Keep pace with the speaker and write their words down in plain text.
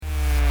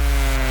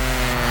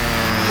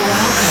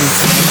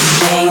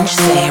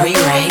Exchange Theory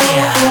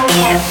Radio.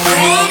 Get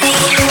ready.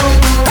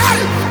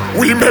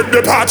 We make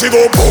the party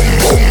go boom,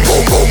 boom,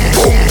 boom, boom,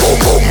 boom, boom,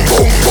 boom,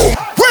 boom, boom.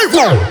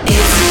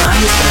 It's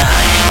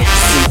mind-blowing,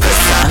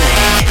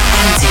 supersonic,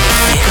 and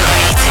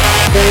invigorating.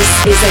 This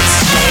is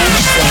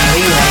Exchange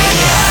Theory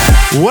Radio.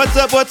 What's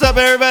up,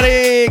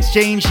 everybody?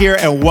 Exchange here,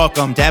 and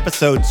welcome to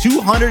episode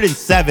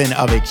 207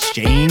 of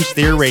Exchange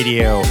Theory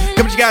Radio.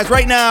 Coming to you guys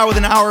right now with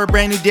an hour of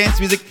brand new dance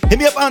music. Hit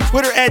me up on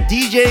Twitter at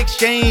DJ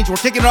Exchange. We're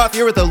kicking it off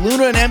here with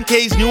Aluna and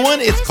MK's new one.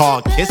 It's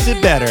called Kiss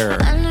It Better.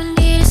 I don't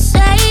need a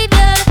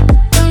savior,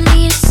 don't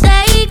need a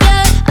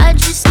savior. I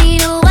just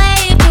need a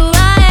wave to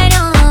ride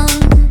on.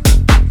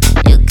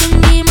 You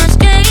can be my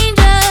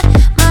stranger,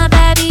 my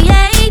bad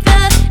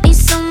behavior. Need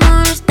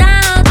someone who's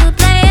down to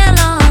play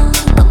along.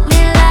 Look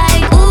me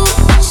like, ooh,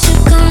 what you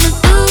gonna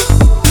do?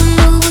 I'm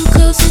moving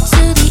closer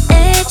to the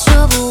edge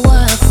of a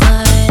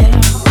wildfire.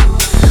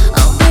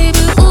 Oh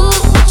baby, ooh,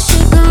 what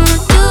you gonna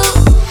do?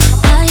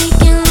 How you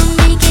gonna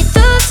make it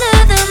through to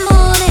the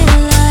morning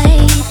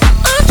light?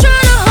 I'm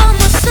trying to hold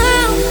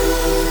myself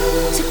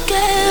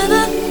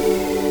together.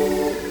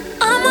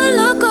 I'ma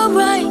look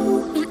alright,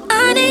 and I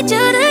need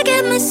you to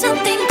give me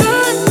something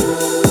good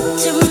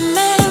to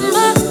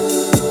remember.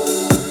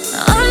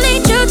 I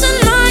need you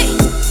tonight,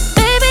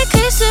 baby,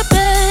 kiss it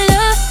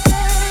better.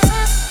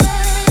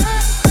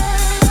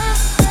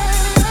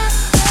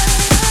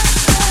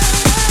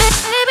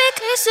 Baby,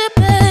 kiss it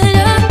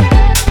better.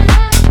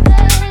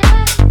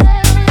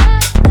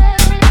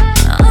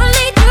 I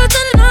need you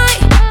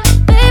tonight,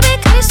 baby,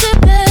 kiss it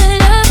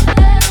better.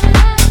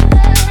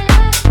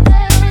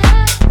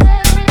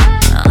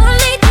 I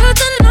need you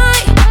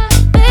tonight,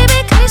 baby,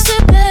 kiss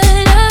it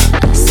better.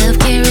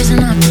 Self-care is an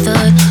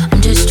afterthought.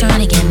 I'm just trying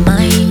to get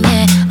mine,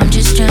 yeah. I'm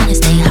just trying to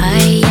stay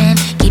high and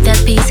keep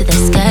that piece of the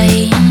sky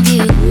in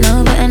view.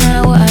 No better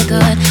now what I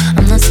got.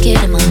 I'm not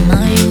scared in my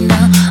mind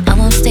now. I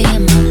won't stay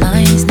in my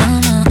lines, no,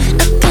 no.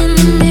 Look in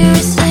the mirror,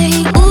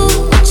 say,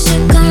 ooh, what you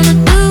gonna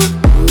do?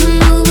 We're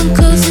moving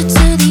closer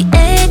to the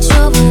edge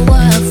of a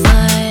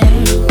wildfire.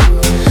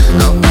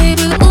 Oh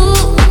baby,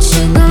 ooh, what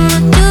you gonna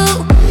do?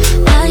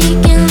 How you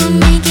gonna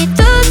make it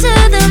through to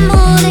the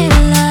morning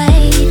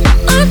light?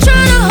 I'm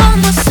trying to hold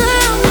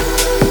myself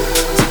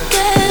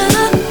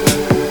together.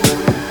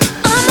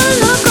 I'ma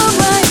look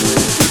alright.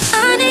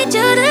 I need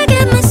you to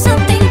give me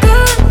something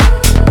good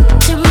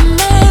to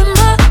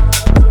remember.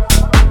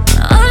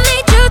 I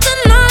need you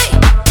tonight,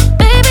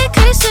 baby,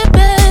 kiss it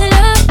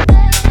better.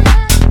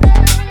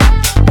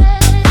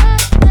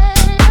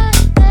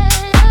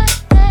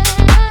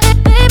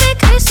 Baby,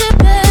 kiss it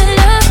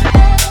better.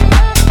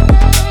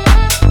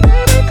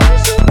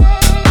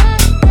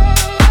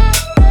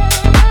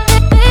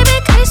 Baby,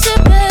 kiss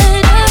it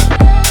better.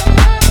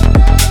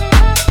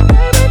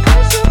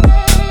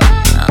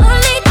 I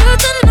need you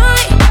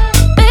tonight,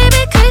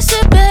 baby, kiss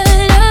it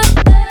better.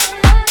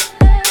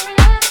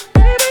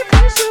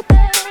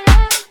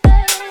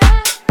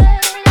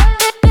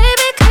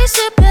 Baby, kiss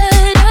it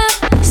better.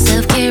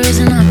 Self-care is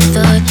an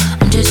afterthought.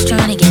 I'm just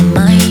trying to get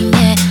mine,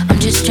 yeah. I'm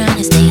just trying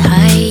to stay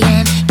high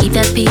and keep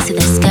that piece of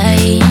the sky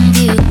in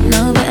view.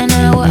 No better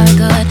now what I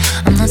got.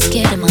 I'm not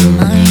scared in my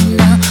mind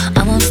now.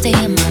 I won't stay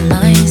in my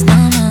lines,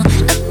 no, no.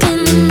 Look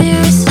in the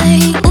mirror,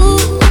 say, ooh,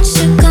 what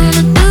you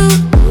gonna do?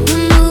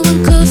 We're moving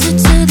closer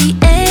to the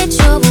edge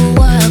of a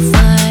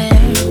wildfire.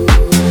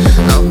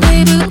 Oh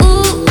baby,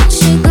 ooh, what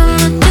you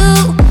gonna do?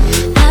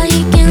 How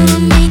you gonna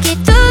make it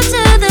through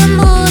to the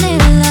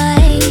morning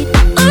light?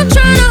 I'm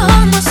trying to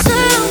hold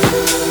myself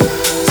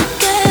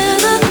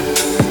together.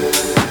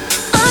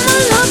 I'ma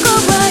look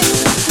alright.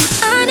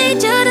 I need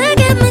you to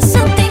give me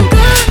something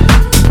good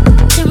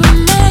to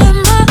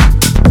remember.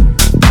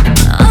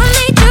 I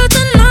need you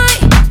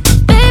tonight,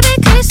 baby,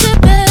 kiss it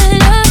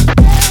better.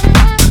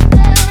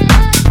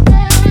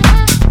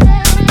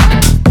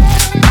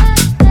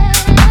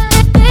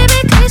 Baby,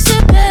 kiss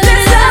it better.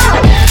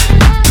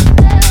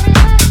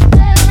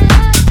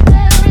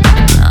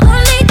 I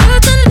need you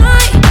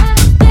tonight,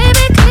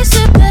 baby, kiss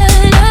it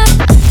better.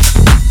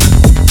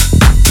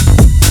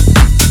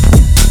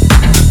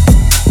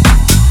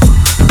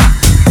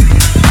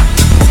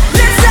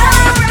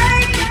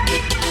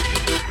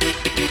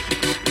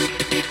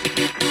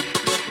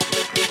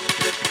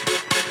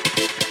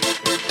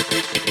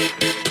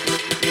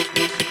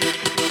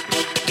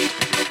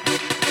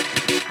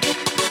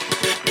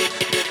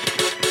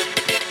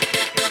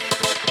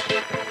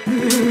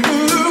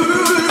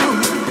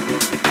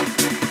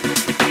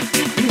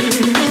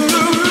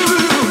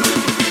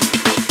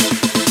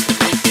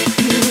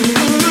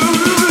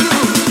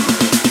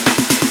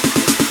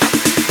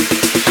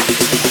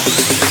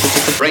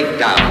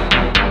 Breakdown.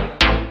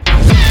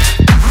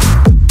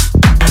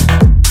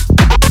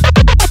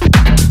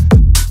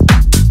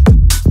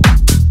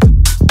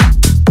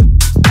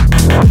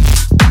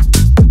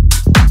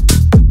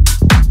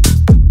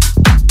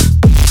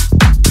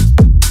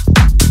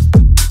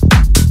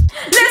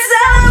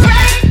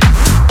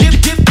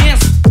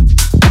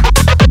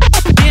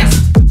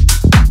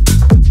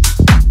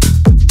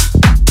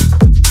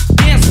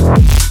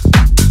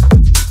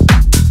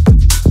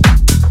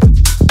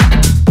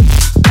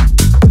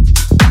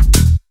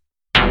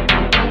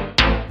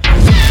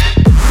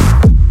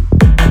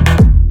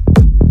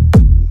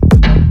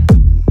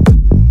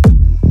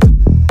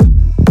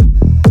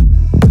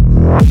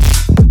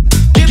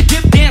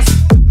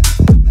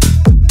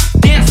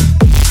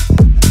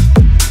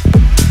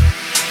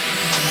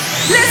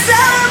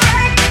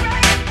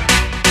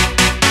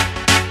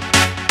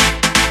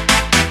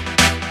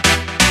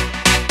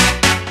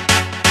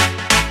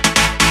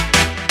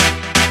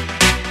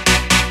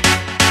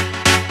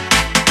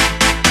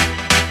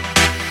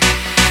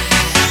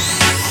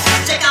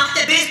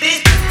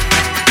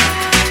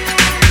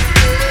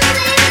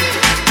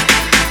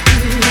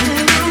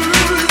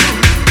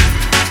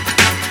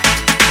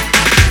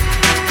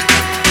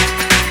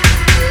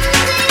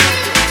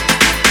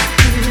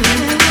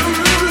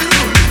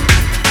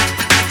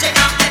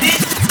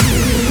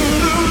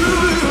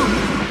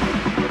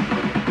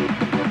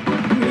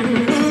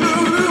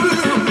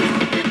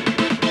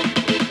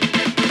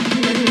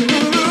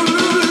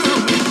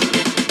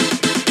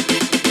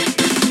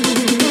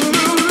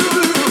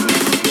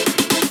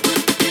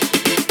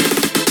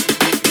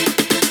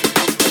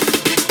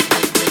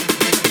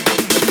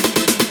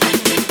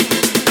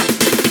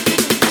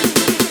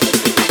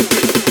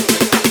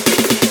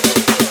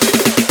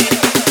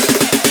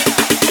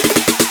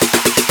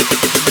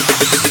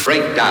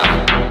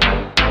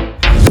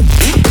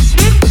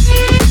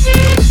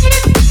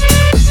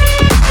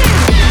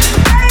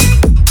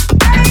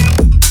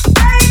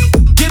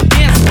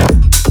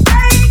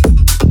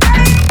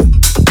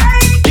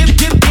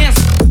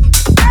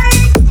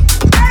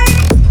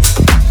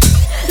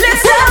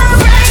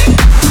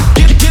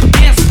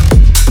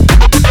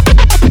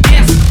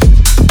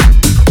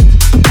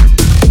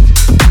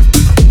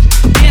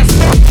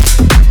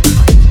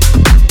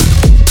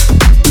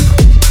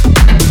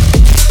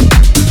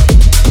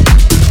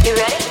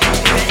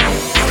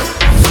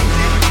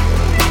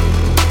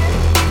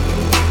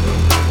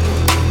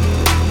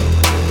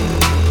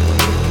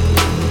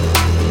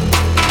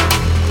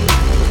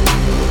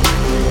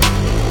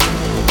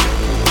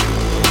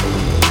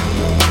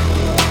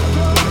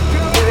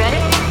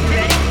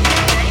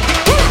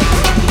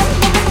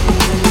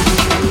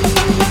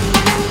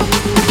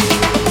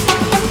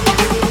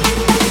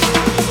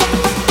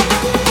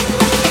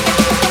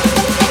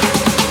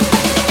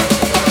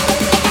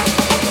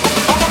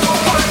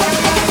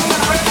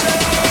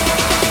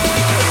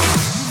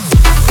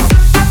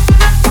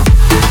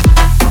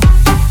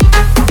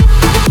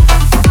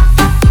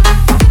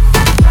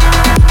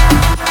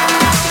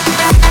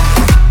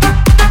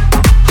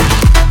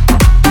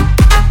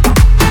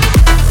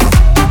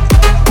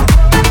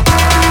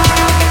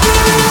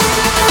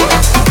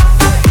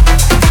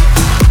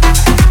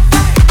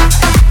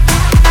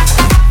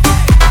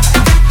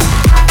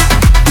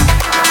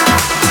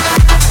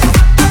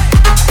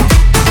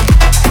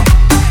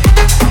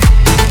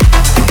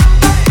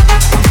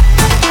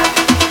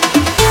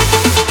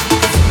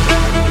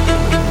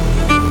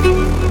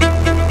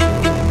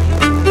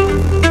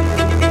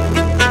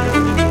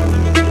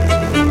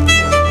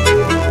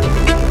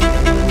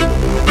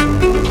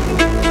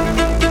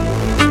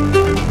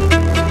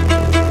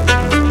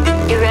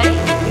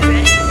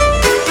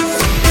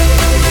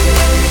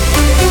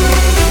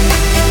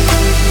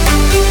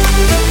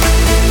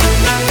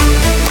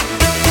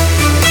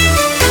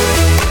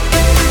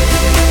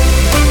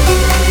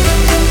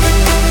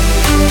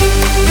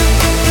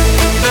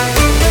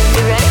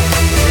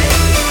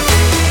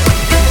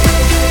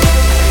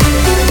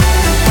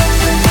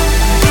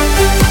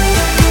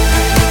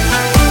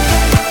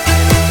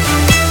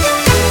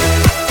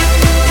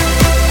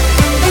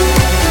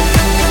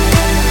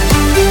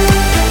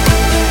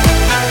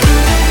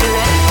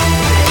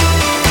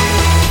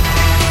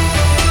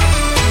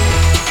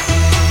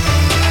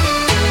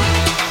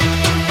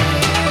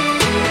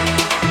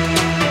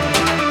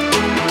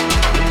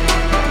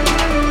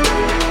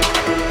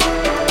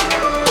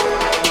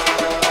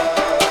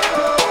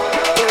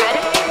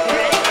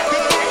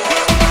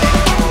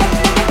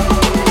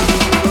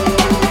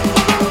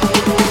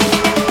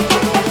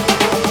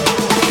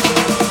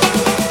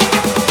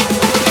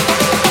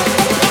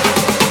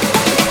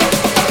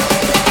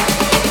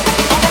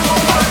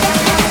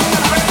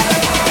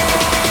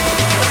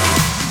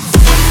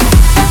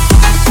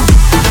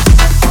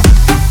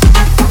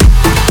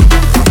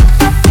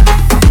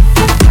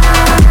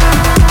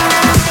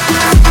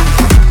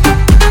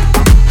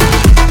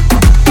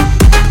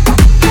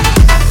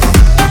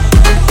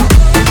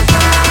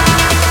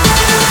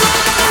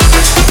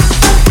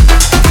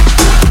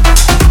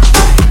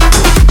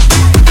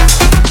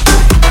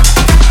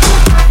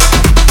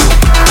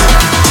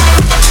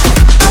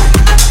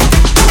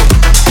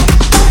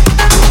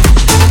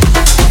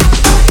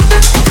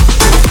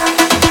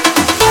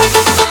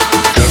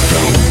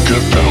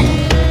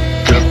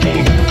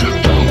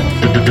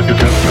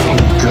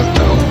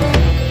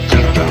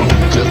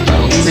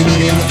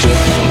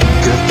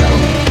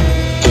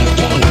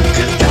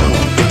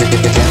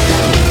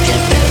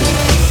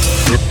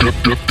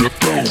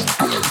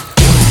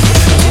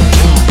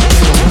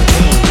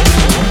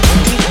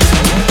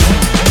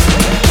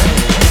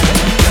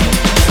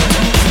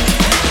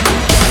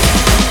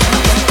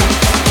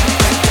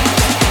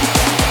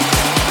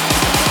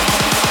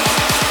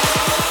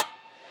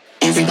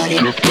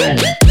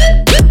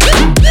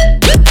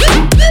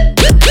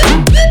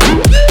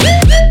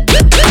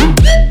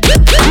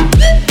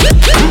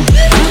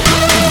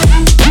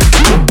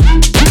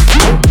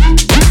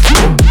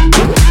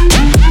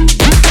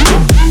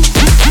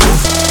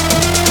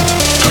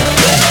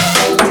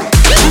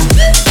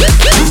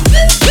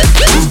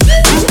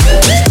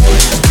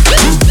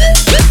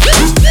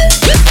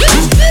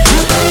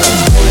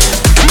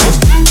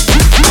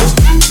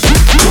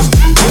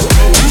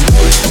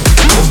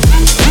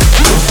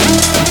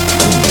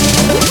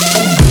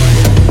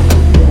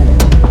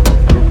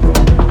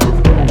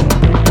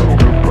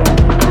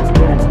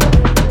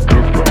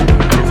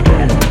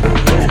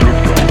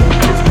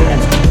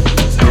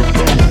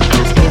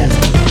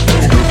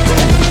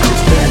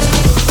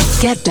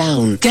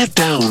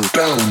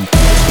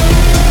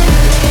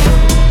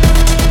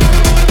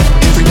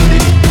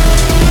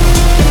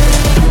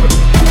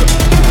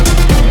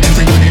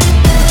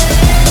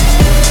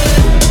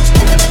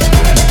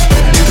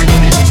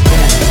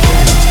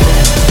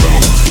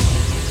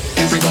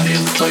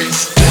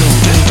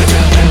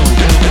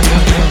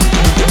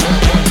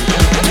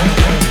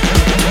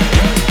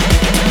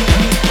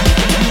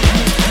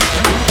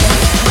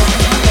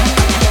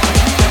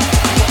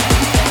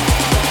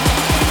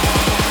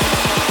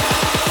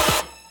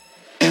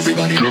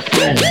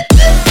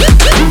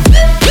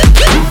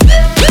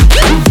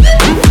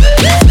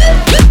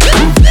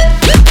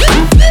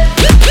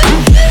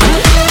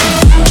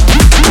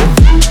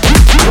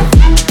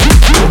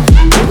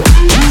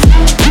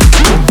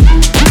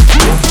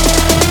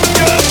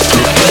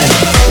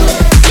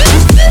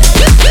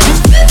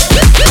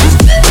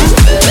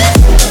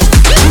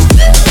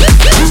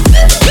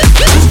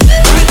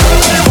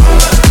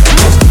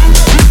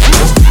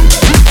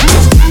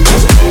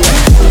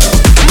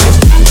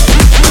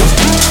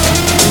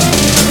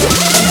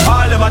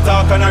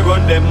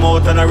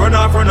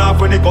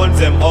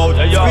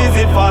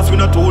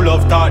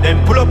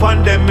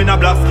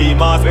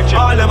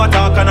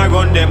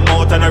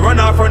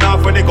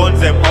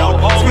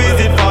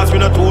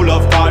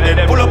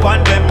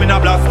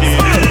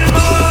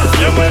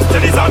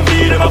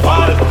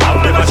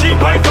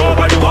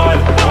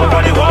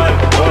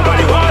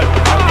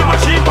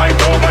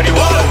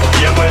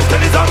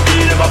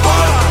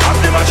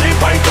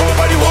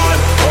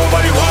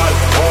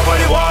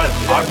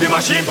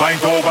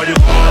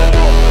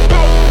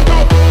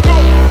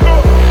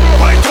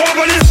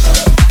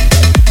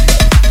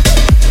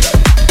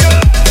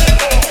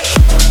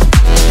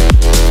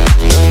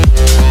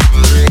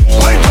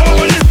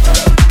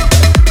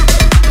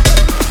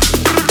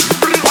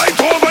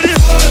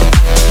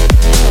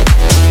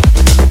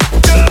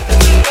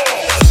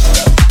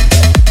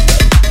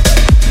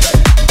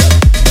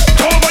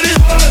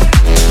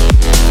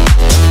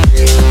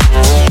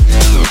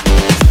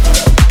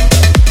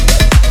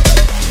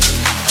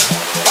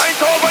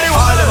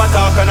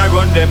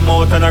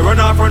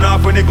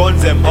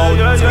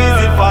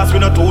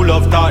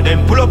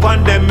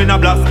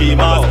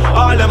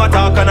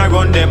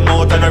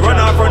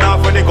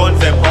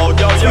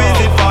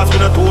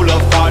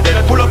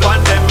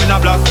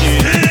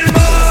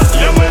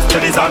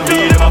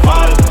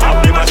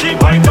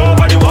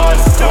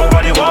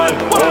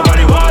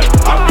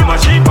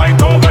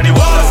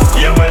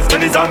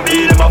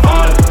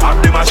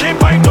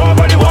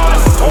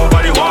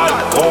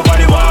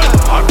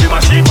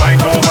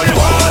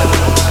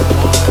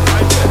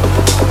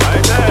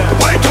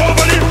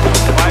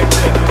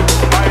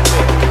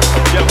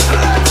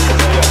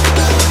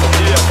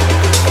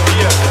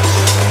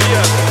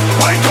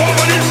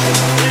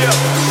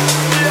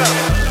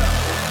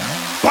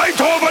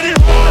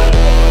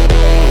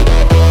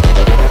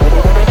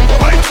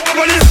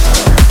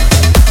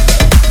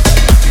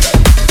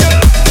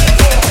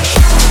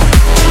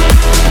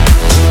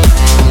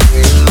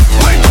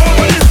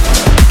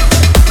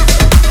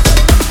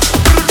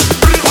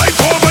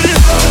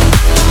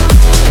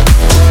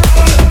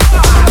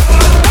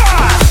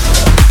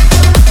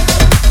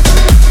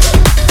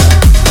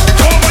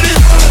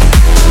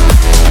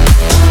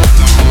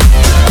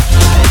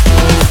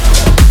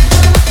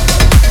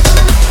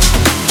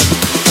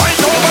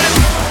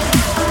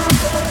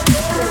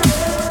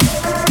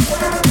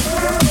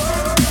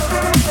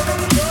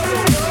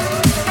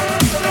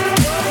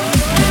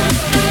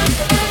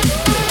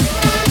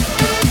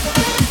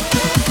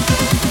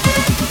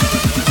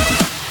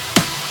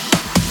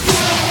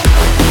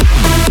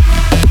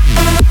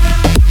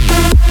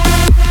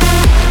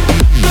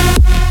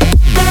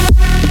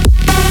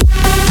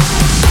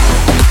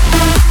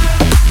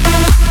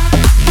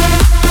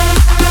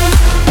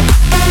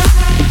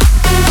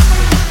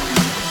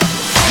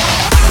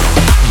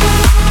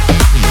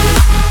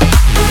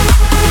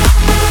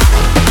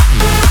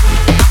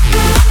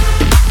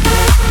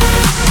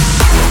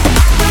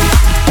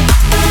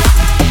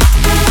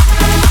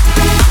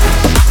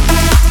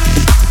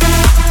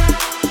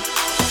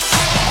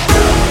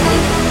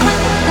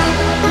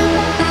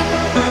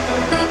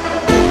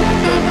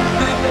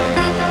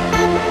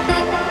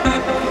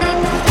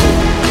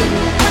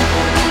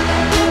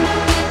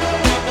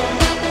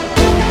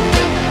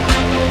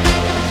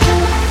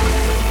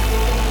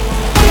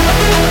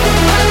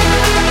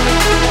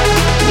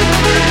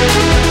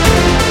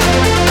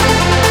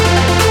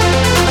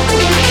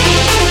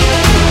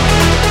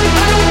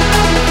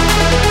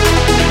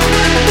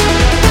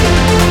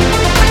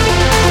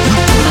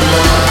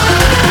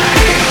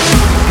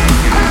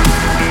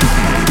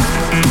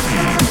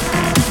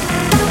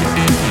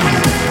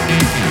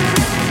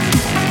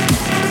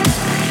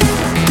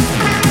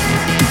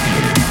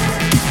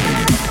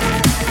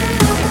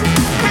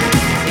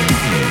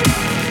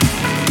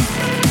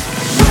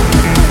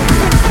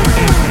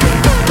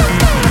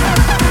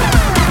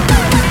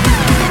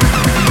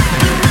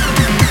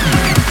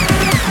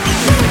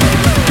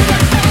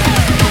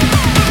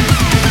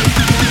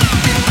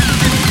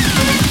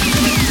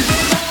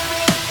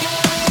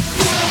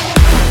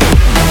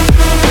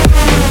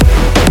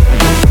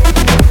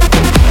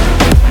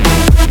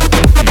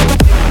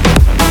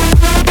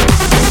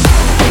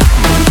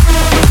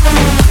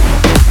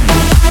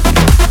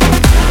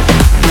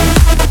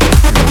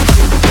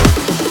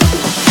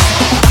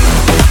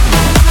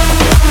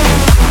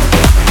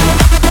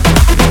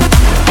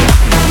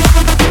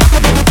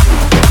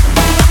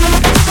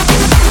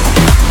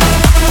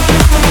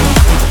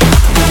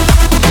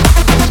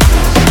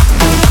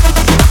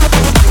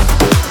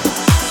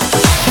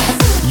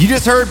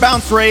 just heard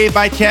Bounce Rave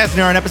by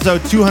Chasner on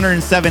episode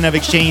 207 of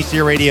Exchange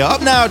Theory Radio.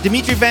 Up now,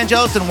 Dimitri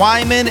Vangelis and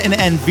Wyman and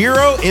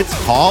Enviro. It's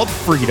called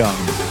Freedom.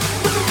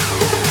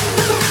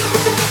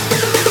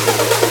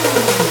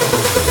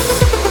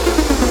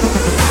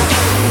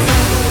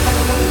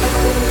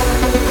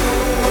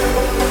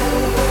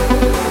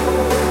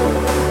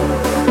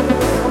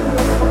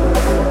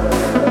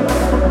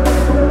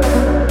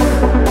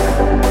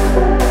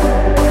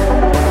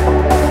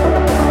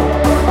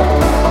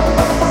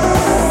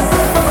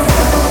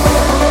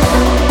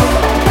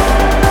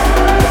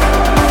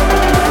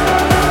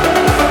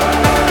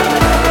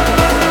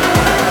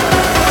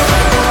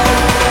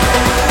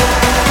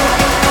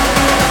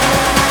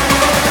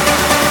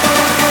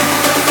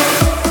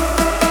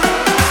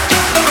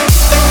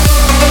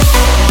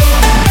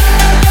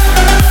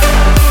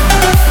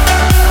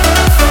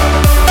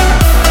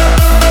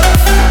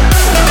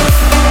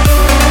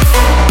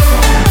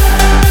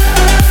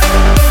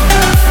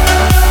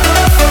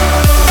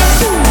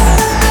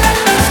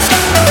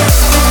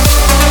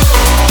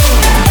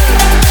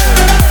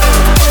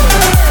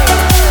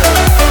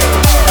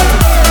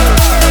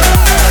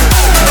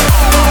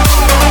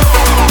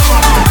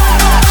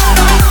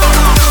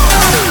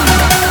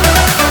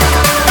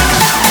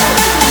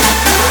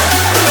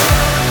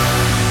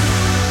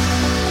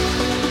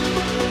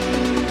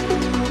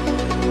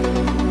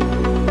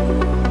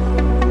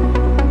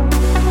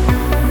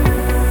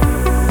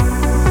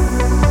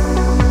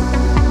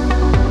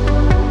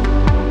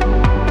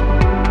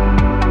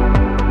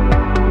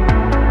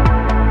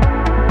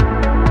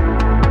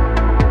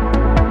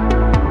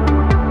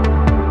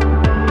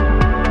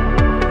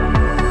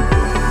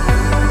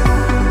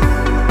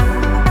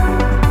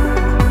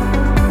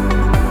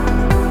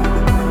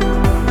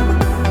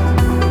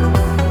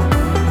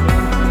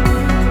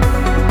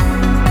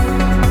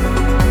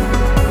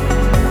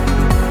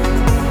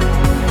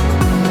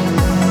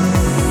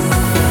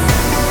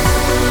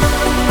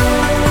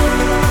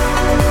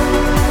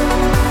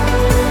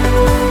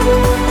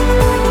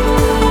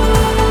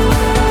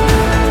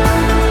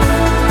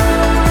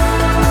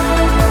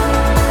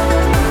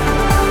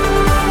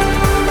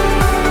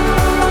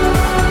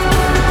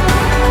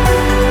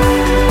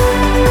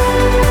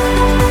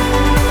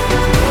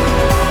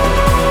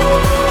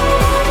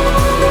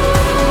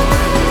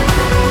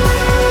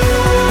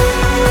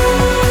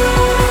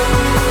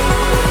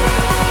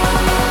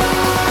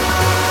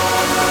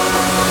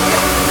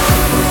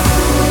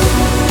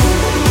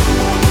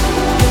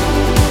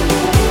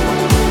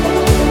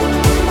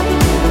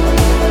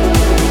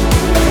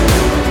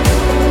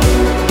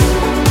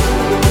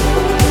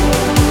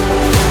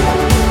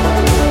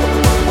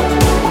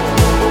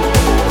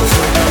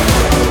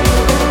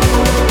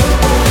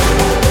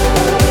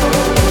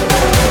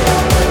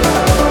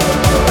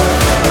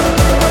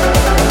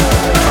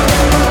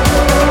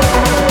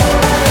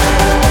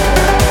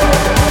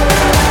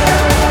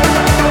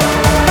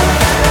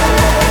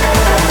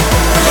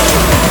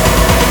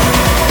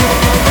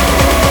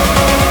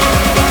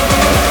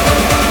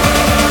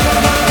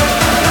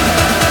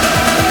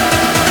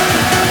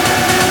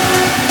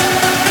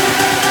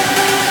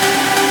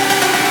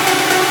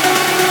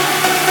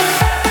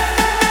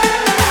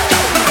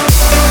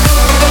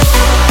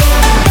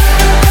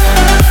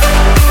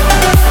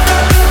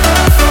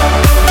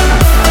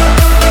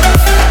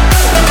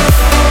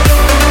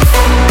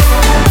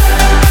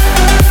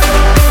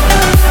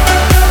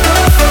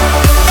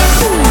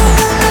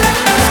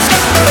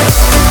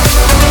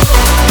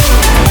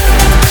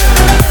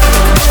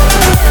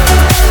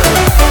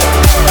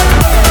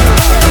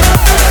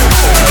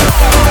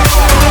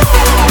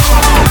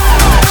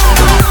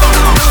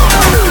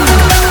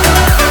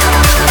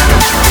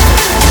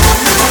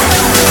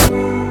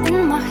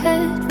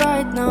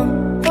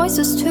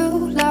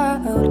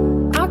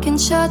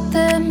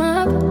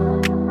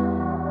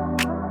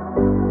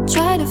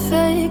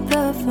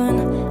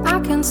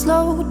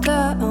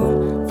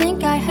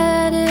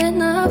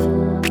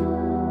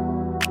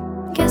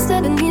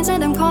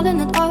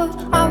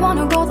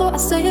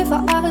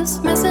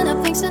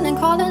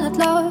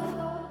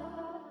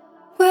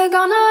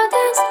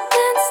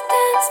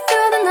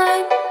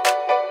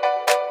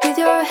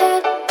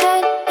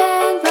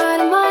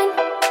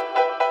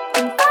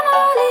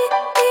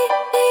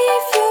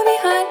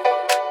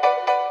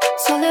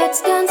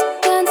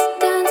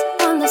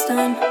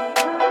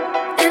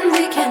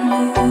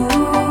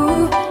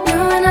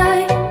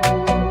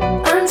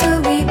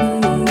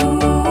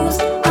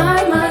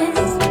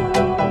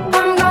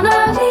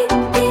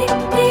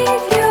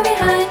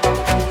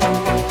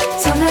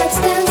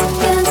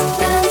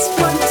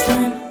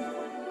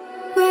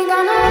 We're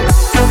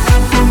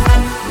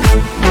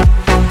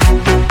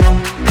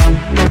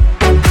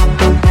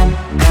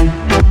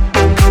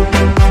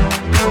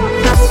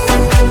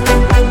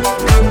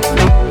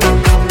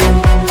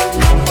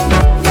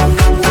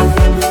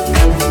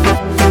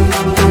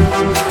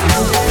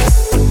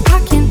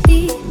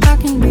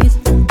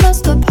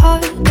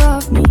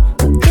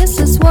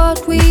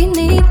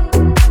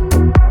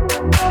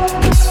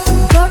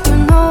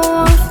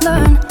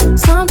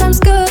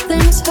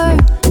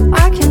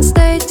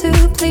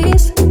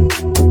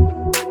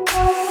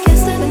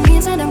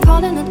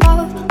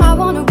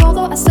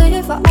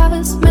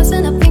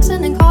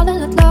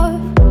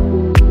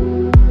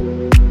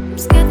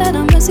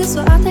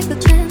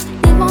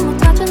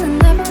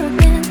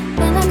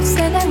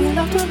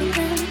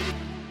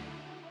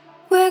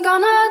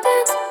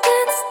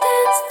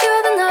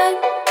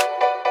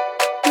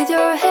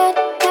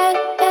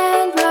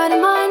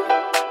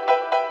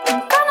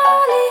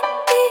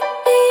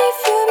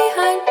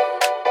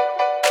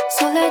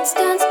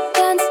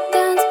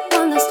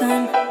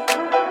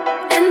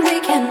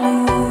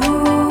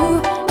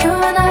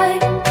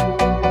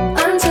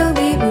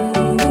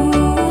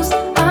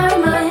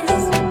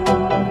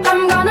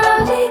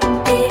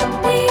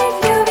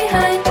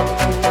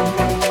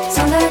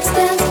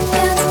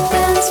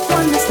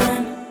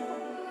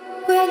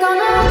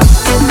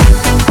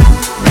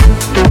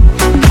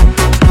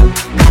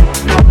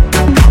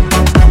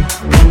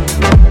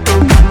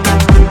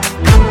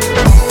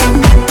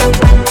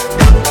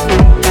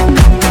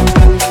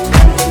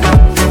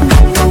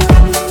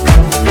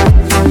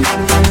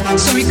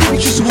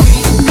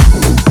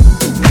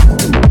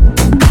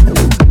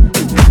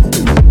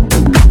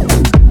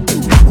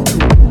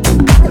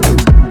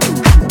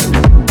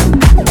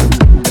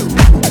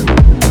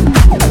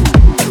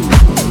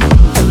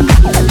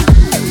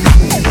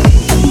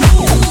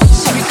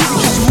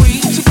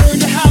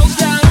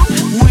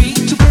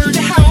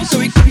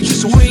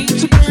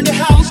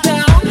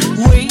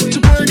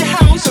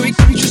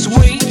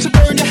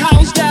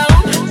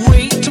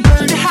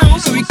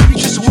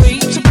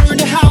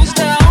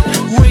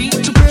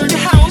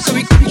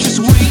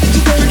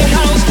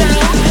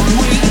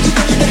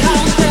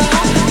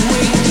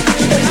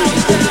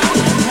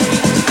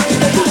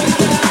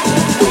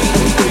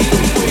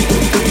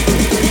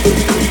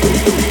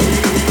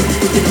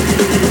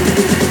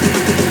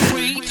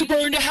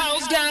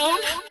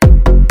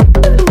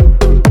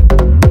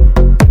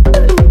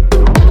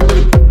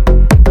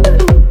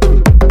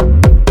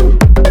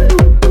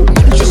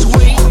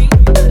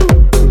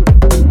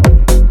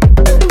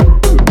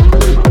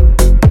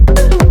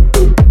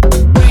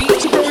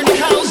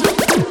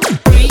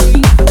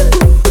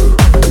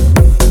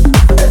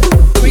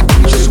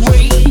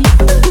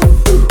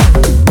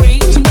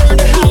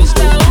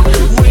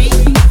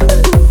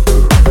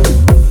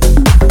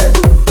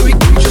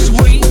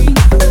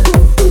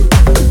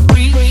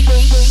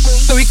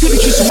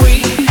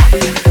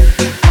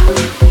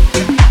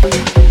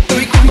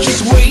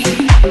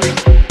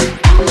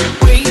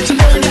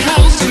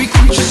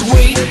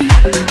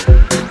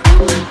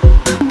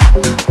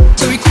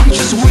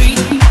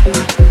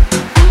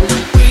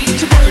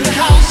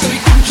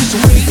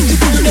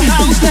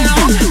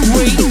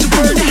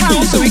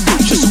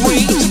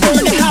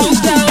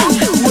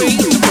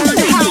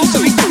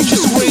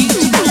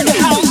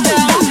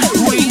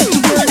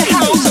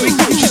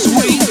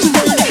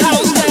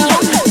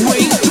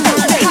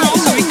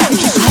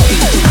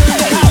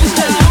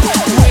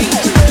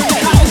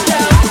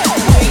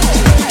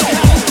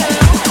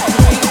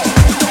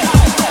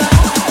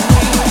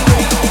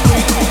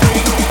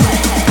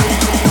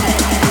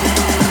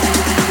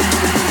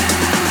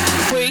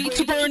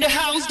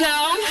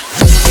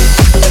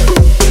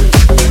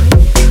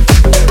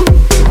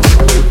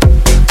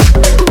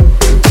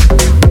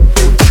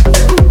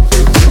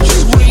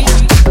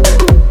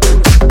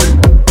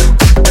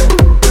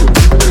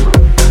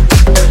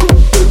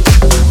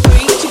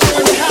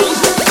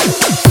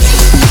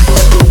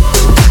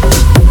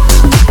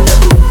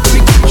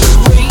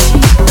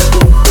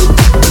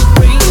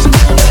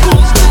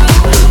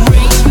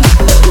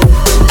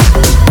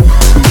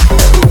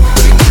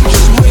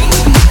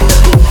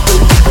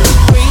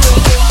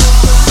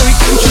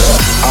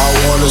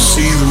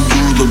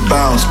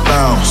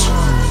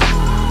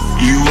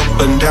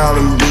down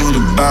and do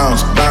the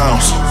bounce,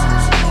 bounce.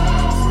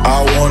 I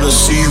wanna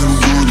see them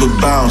do the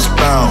bounce,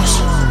 bounce.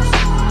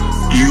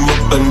 You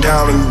up and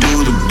down and do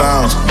the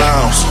bounce,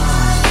 bounce.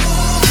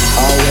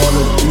 I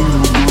wanna see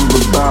them do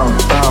the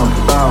bounce, bounce,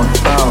 bounce,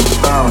 bounce,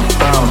 bounce,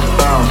 bounce,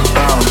 bounce,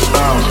 bounce,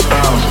 bounce,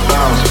 bounce,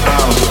 bounce,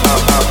 bounce.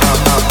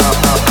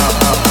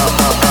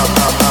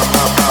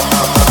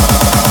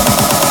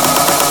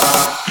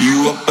 You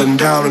up and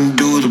down and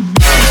do the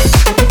bounce.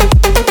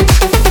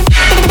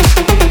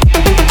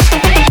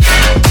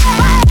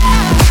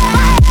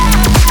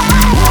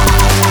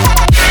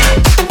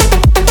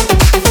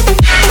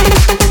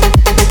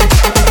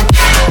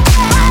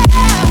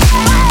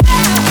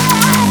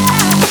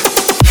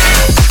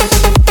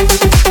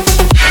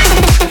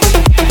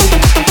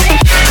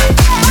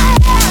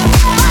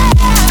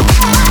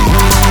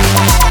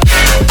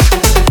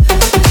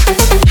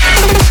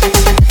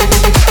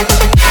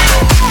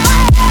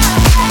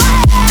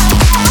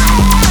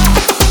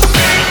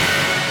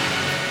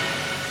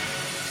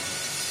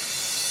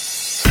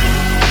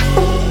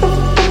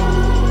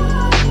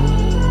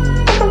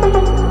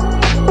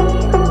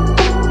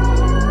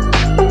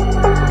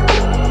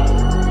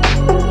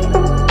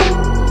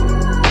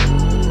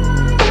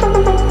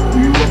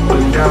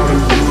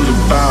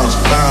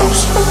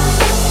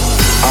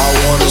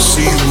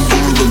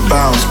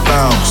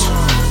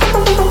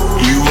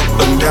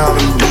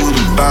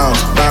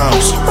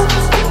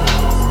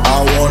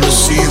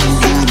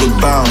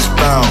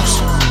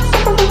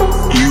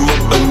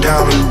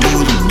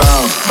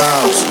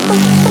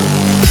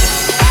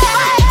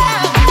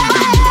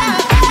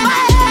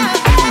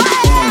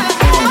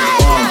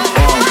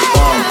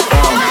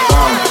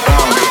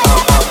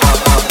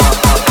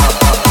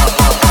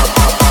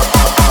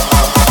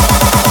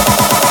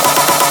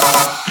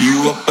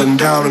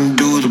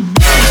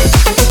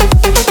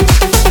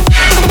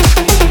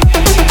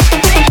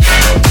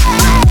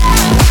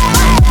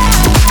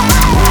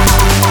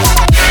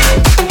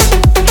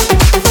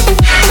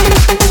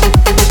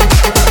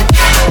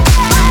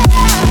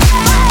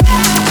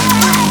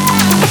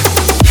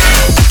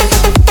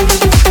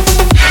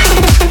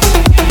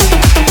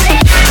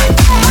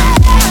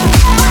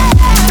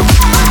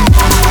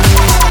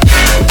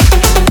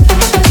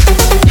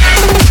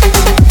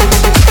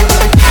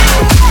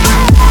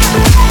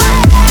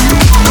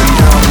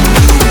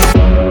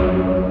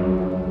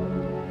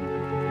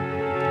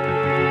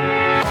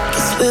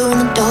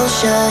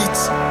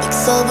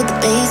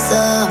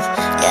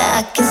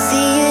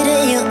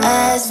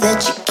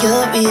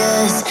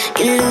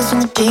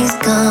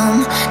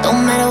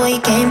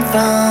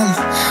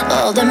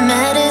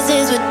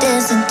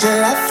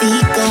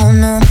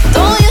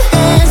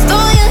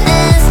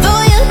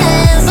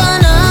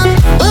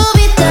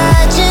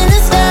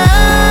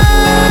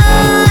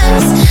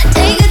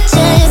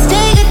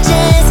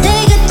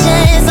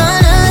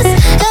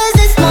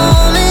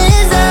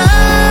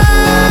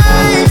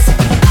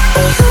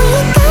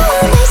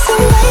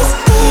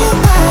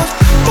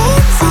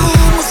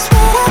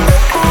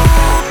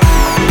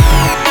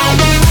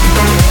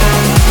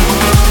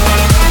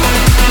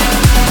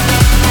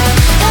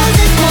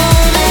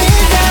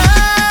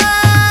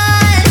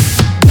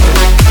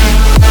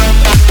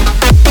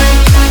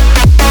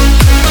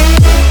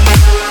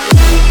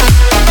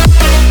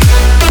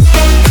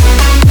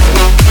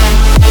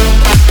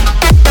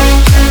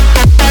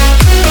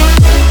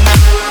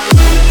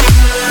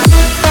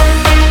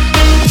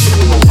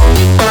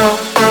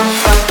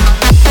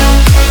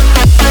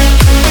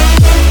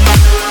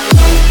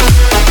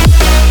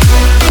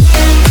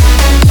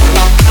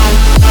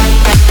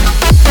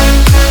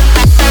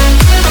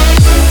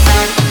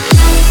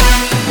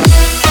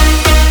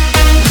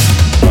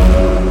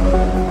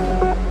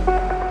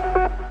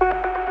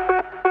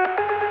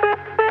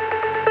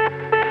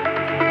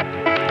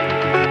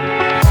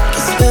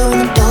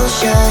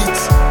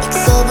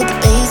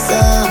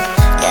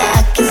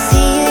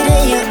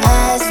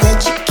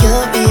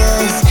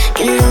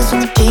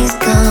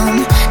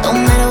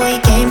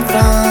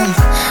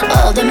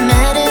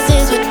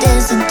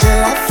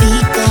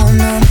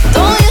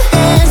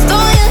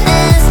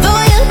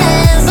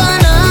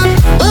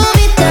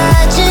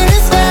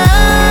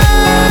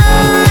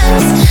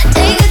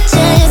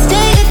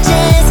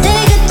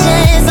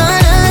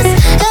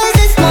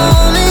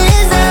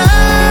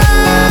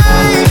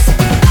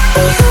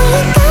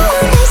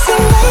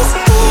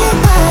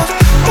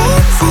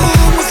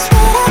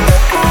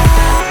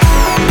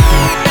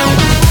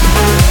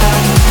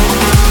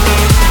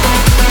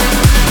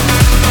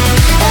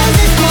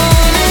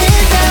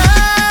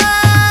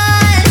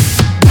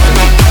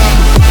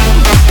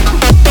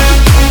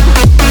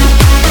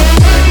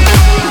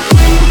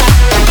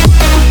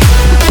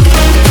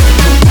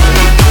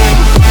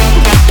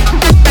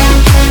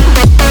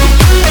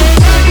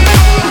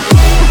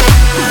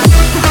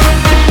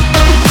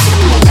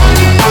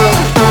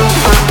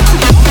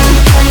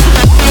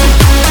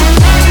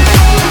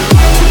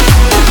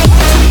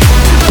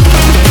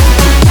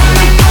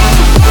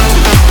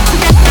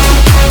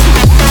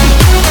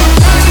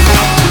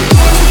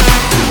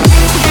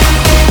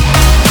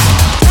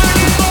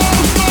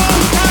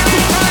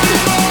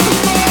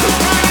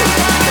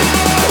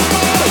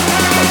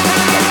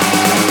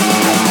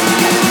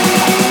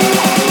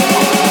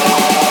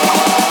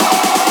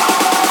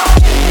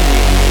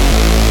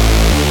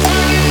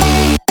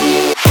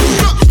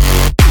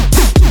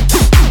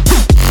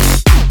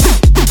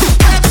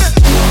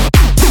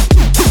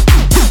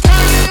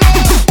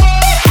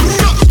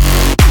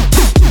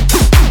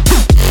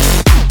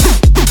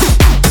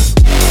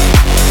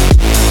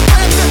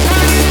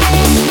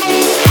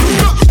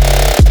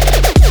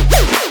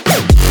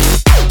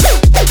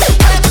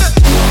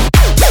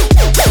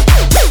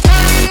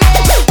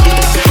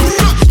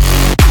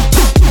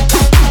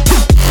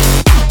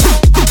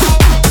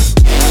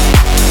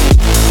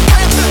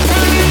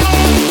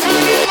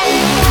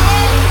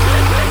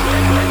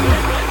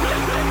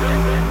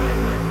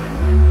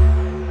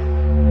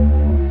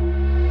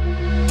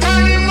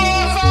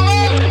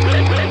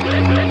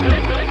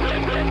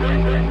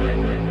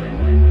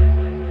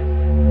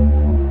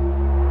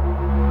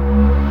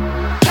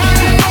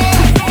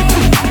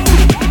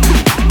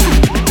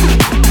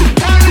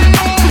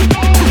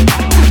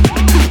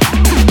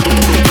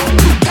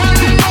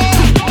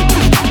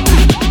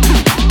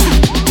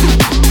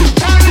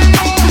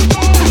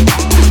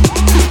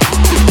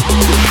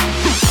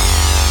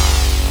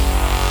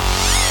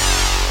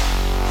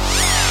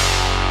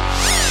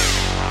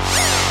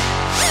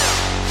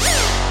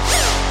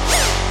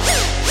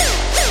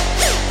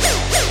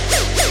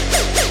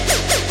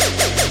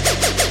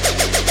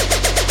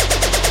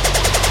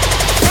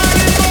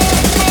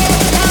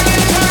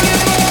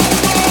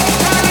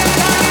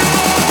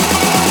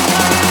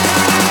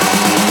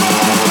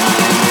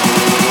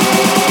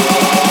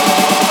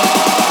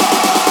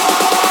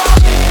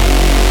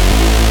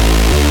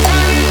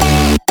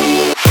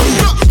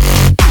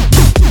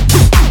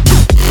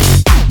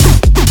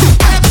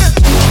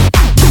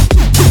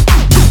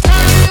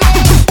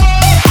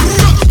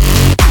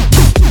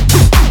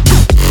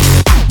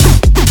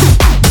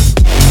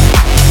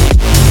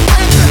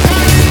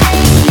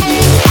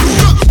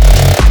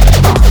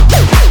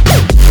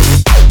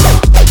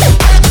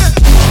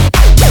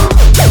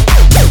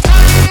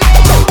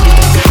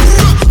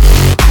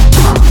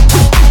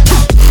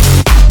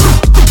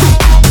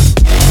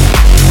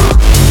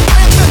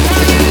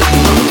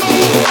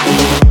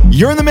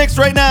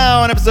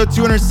 episode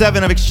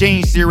 207 of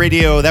Exchange Theory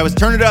Radio. That was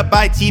Turn It Up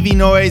by TV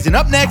Noise. And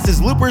up next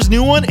is Looper's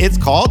new one. It's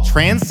called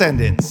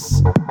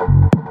Transcendence.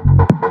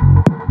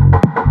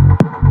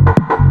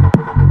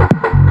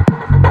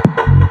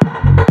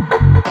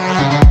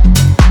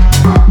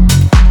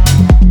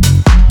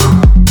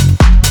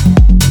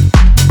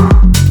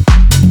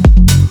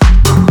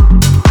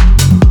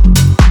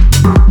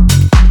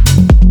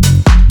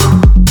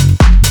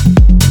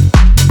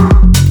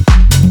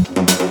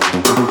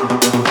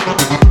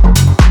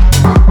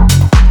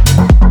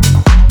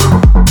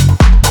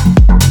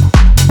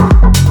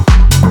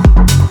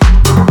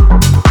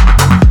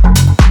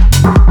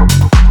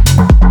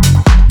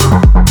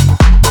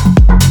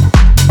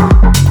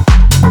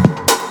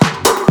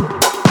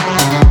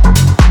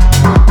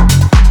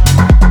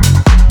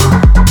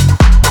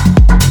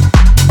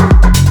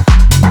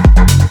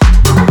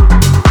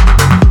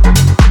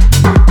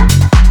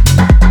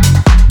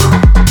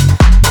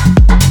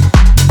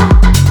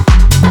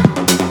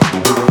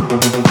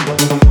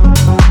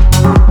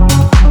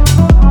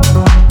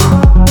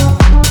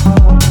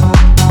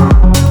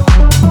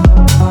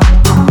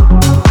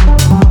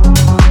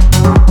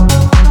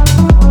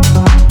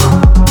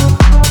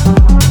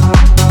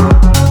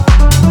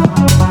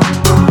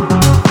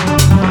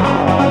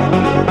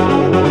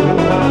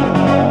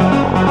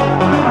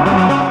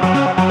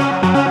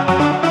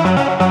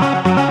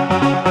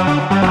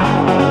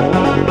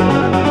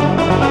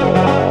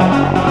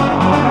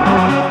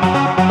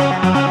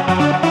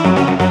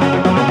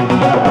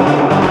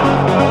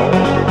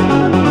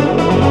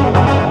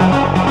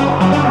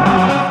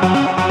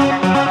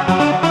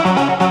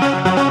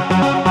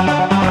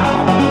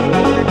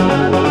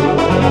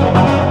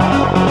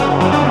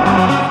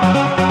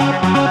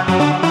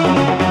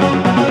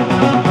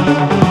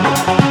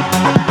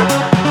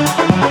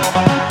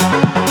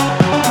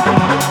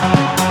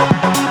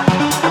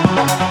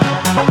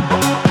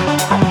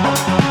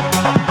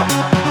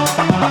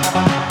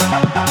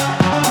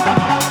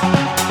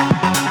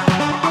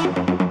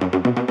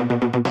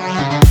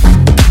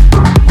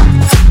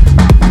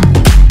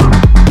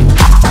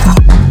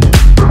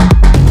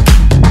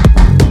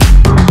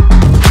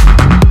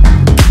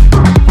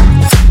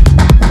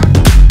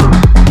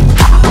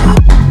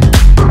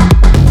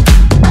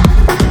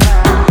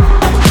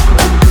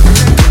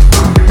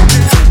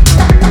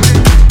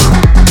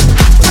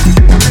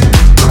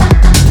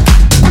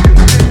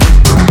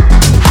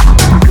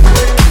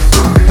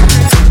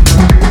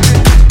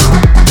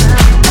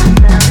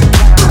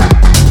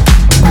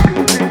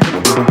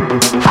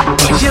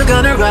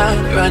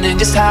 running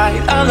just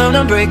hide. Alone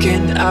I'm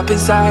breaking up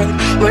inside.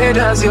 Where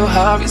does your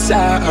heart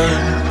reside?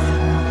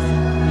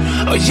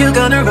 Oh, you're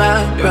gonna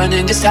run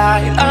and just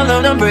hide.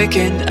 Alone I'm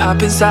breaking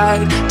up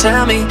inside.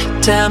 Tell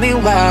me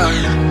why.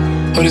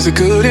 What is it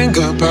good and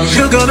good about?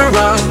 You're gonna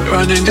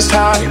run and just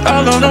hide.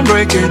 Alone I'm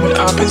breaking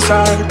up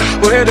inside.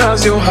 Where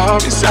does your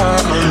heart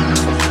reside?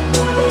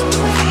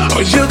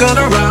 Oh, you're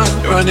gonna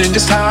run and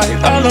just hide.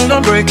 Alone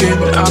I'm breaking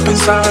up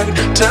inside.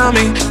 Tell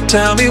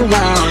me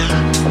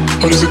why.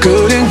 What is it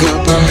good and good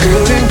about?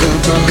 Good and good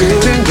about.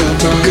 Good and good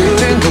about.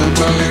 Good and good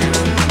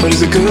about. What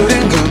is it good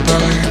and good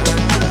about?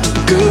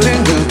 Good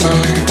and good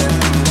about.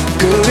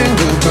 Good and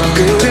good about.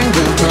 Good and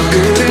good about.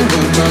 Good and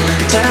good about.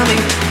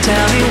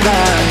 Tell me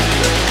why.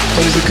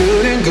 What is it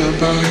good and good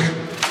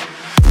about?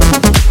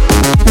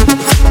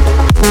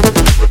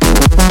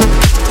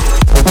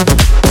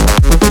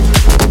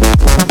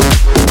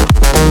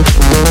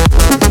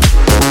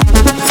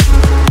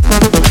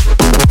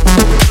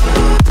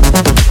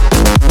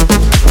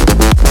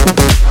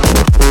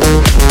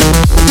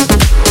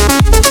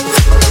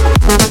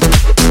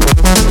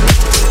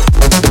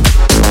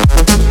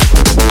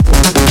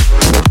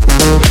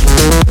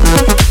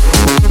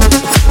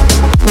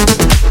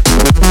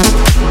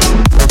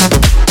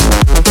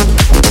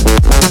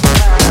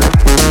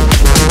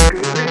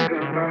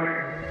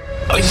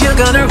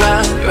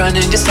 Run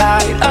and just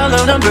hide.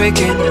 Alone I'm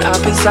breaking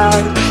up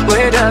inside.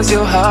 Where does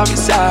your heart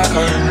reside?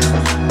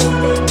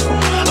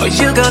 Oh,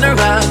 you're gonna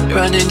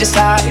run and just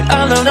hide.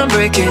 Alone I'm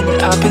breaking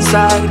up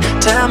inside.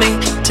 Tell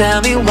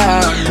me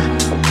why.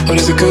 What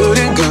is it good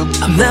and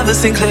good? I've never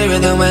seen clearer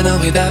than when I'm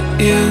without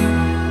you.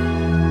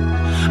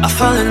 I've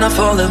fallen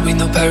with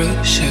no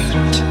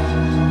parachute.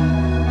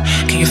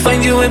 Can you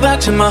find your way back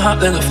to my heart?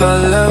 Then I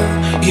follow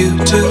you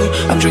too.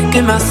 I'm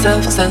drinking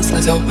myself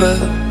senseless over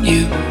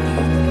you.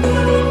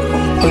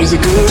 What is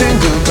it good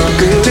and good about?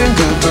 Good and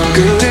good about.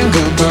 Good and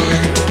good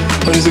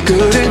about. What is it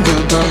good and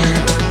good about?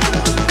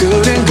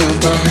 Good and good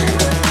about.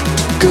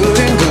 Good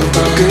and good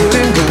about. Good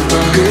and good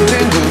about. Good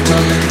and good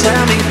about.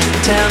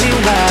 Tell me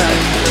why.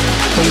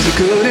 What is it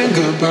good and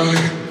good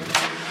about?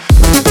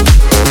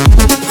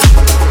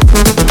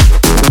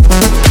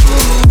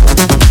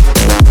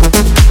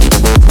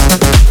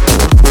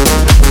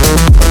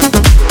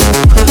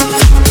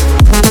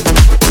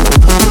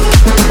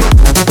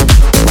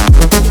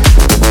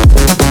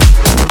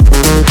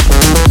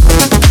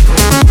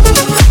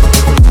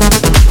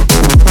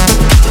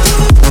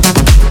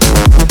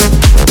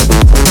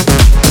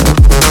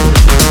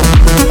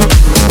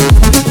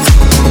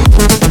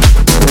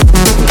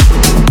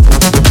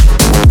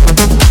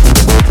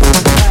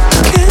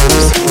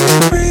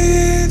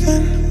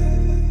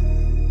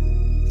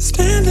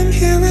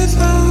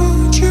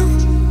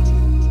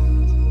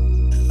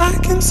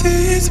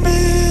 it's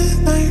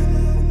midnight.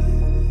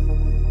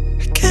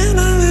 Can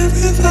I live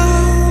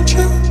without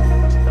you?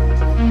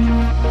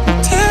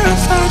 I'm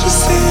terrified to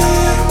see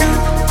you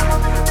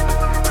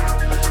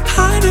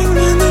hiding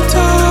in the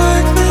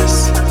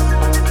darkness,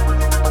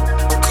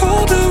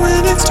 colder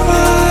when it's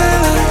twilight.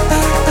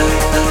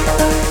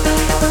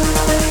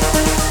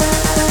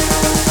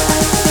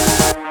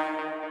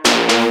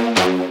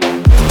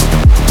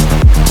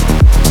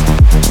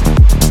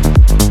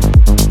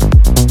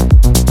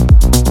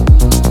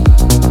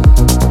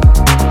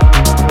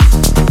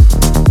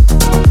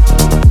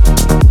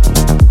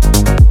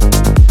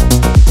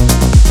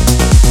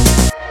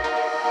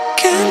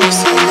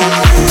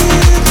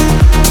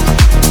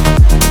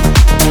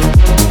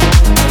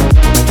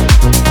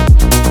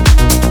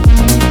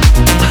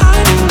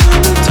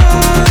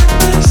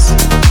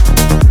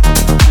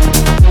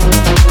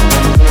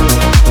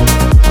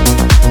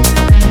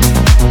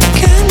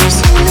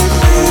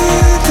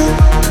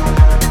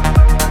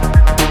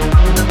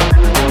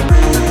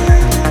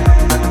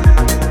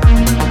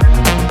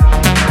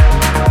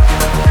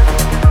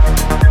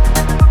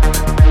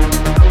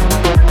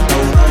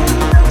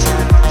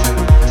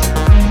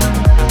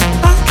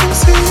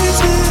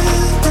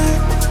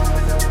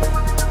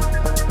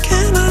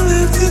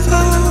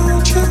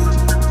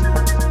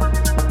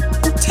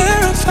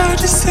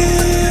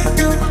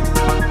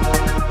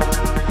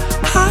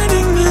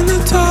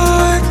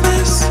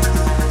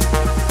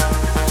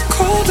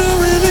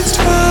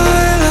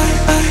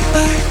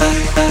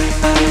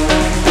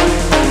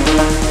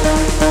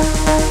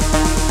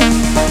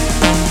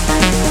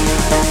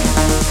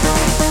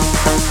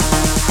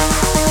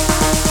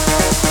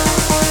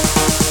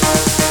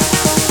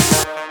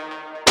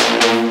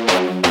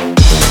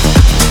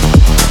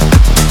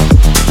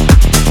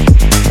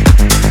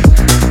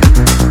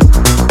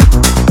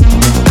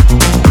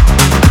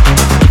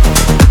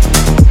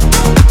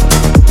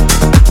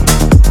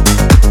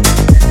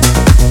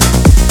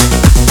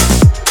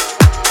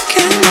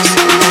 Can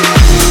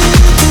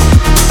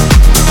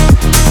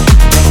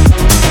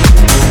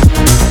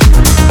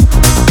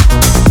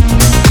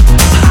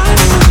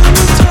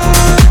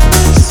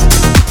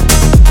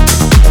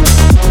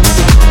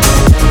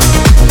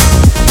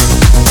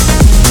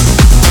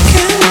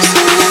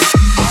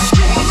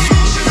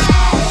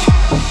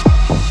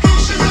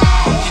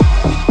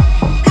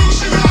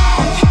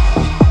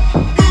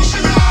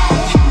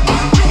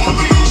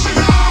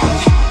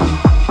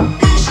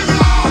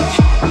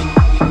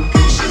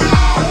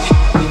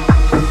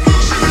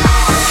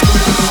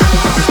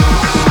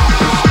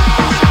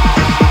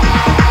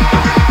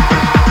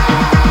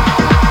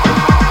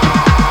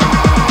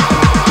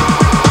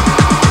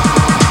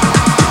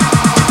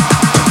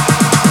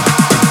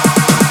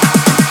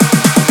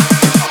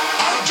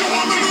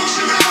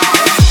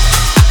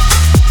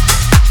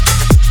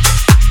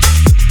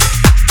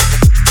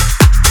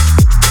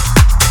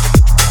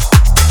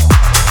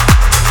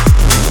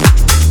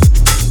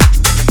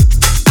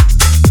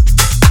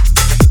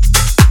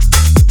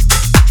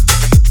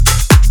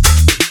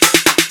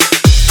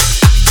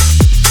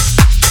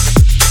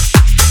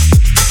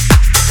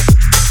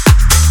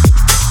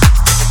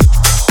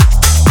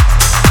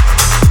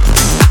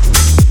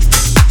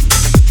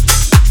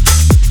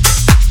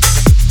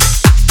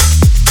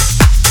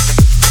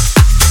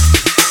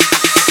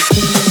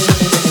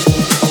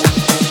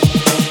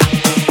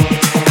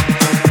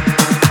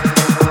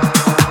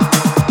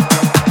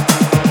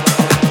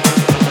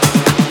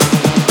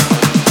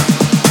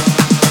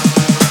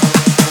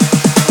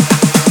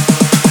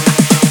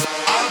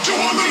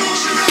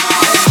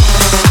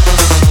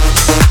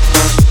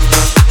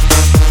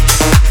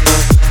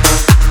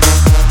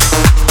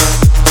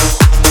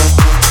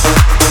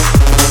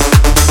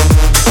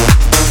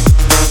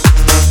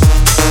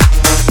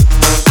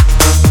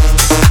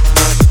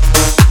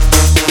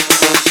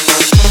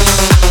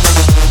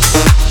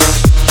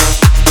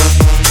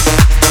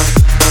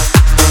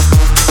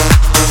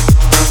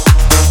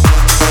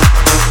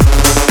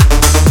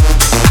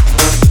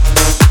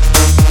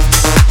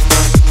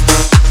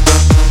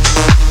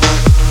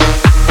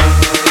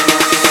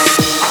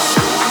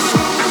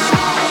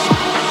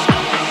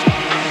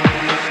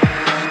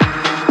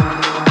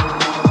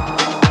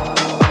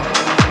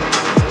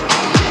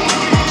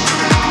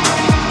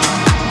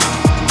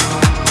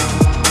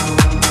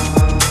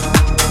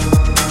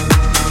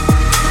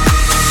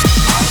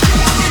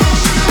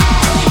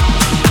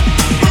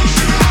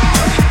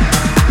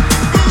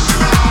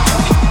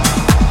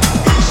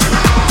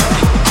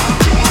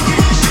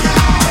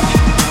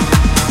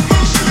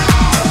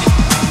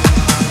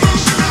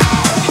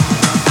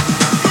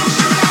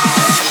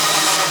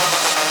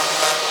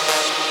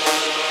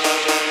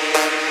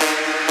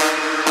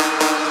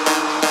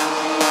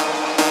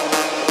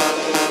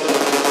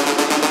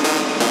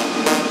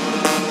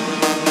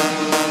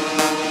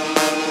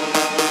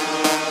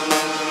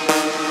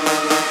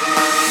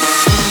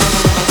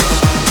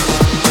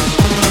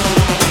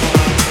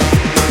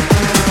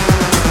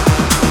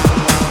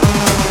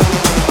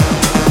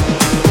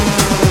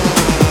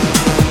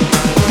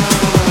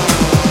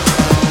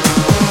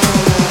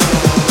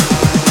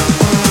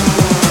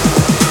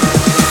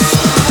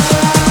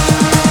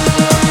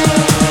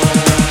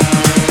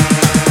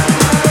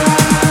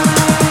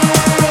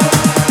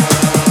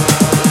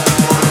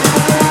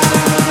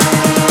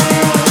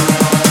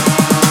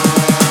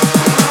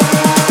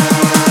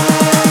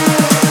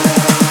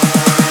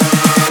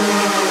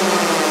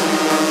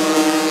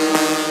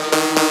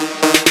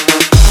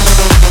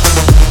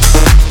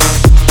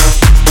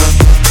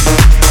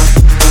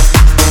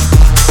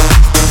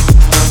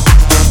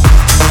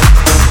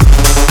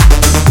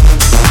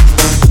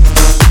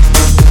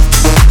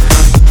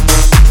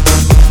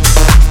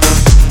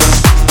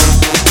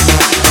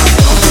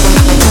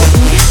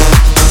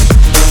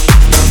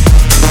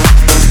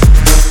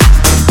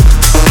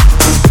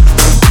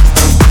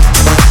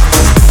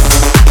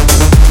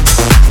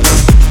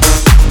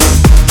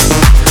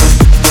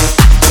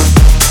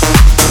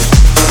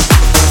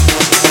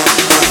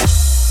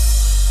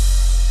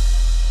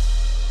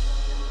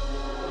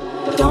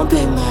Don't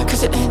be mad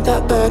cause it ain't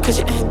that bad, cause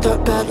you ain't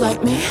that bad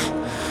like me.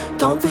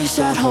 Don't be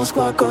sad, whole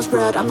squad goes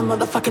red, I'm the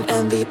motherfucking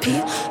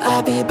MVP.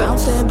 I be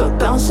bouncing, but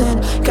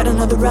bouncing, got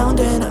another round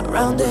in,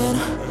 round in.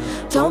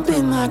 Don't be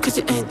mad cause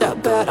you ain't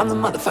that bad, I'm the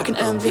motherfucking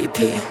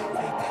MVP.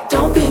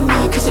 Don't be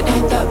mad cause it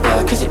ain't that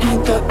bad, cause you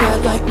ain't that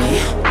bad like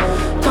me.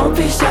 Don't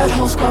be sad,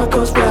 whole squad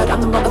goes red,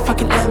 I'm the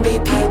motherfucking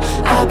MVP.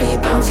 I be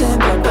bouncing,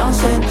 but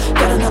bouncing,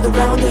 got another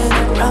round in,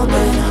 round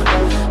in.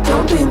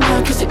 Don't be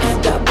mad cause it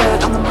ain't that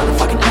bad, I'm the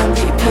motherfucking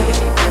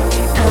MVP.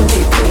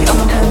 MVP, I'm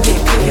an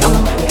MVP, I'm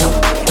an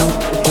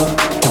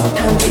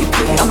MVP,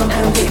 I'm an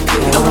MVP,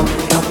 I'm an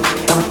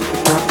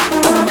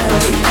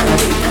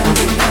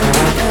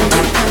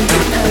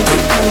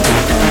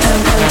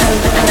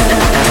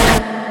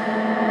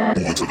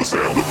Moving to the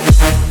sound of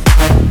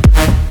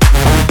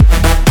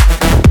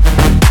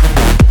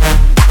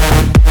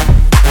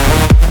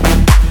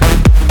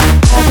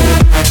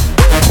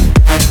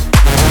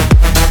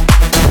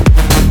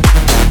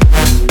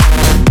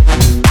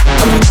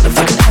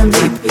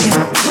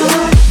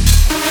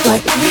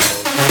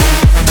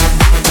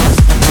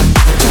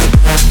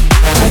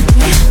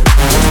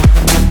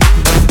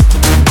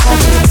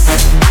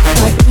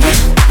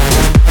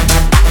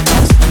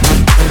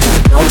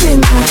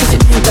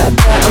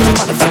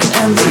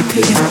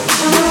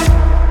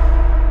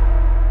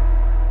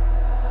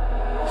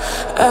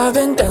I've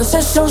been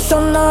dancing so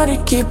naughty,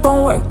 keep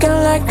on working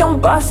like I'm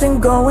bossing,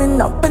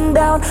 going up and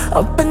down,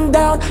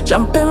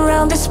 jumping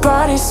around this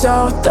party,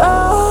 so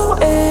throw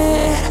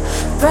it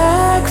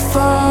back for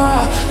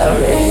a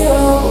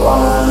real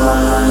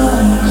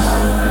one.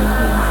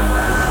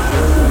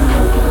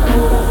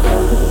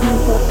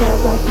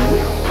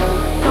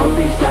 Don't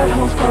be sad,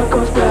 whole squad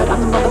goes red, I'm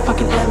the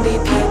motherfucking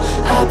MVP.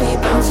 I be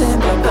bouncing,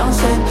 but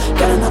bouncing,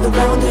 got another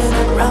round in,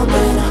 round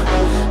in.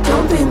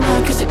 Don't be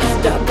mad cause it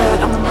ain't that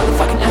bad, I'm the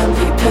motherfucking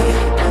MVP.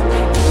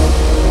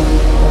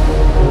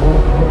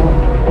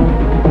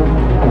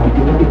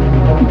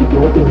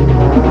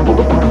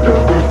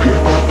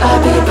 I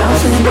be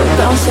bouncing, but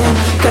bouncing,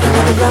 got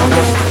another round in,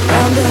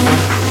 round in.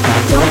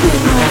 Don't be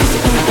mad cause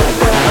it ain't that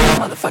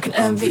bad, I'm the motherfucking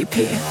MVP.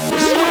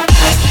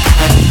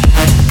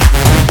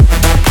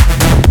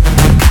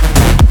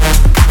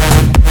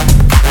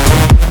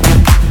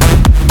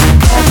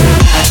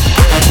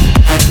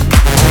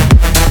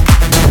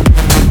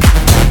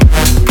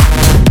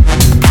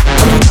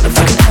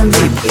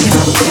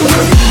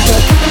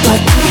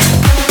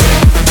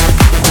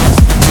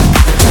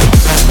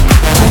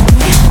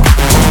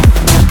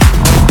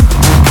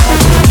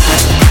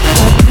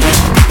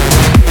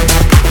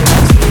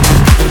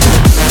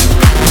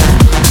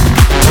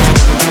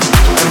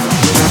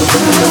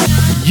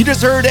 You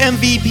just heard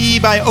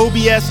MVP by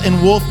OBS and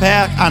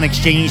Wolfpack on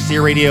Exchange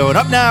Theory Radio. And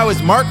up now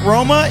is Mark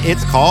Roma.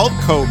 It's called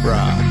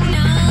Cobra.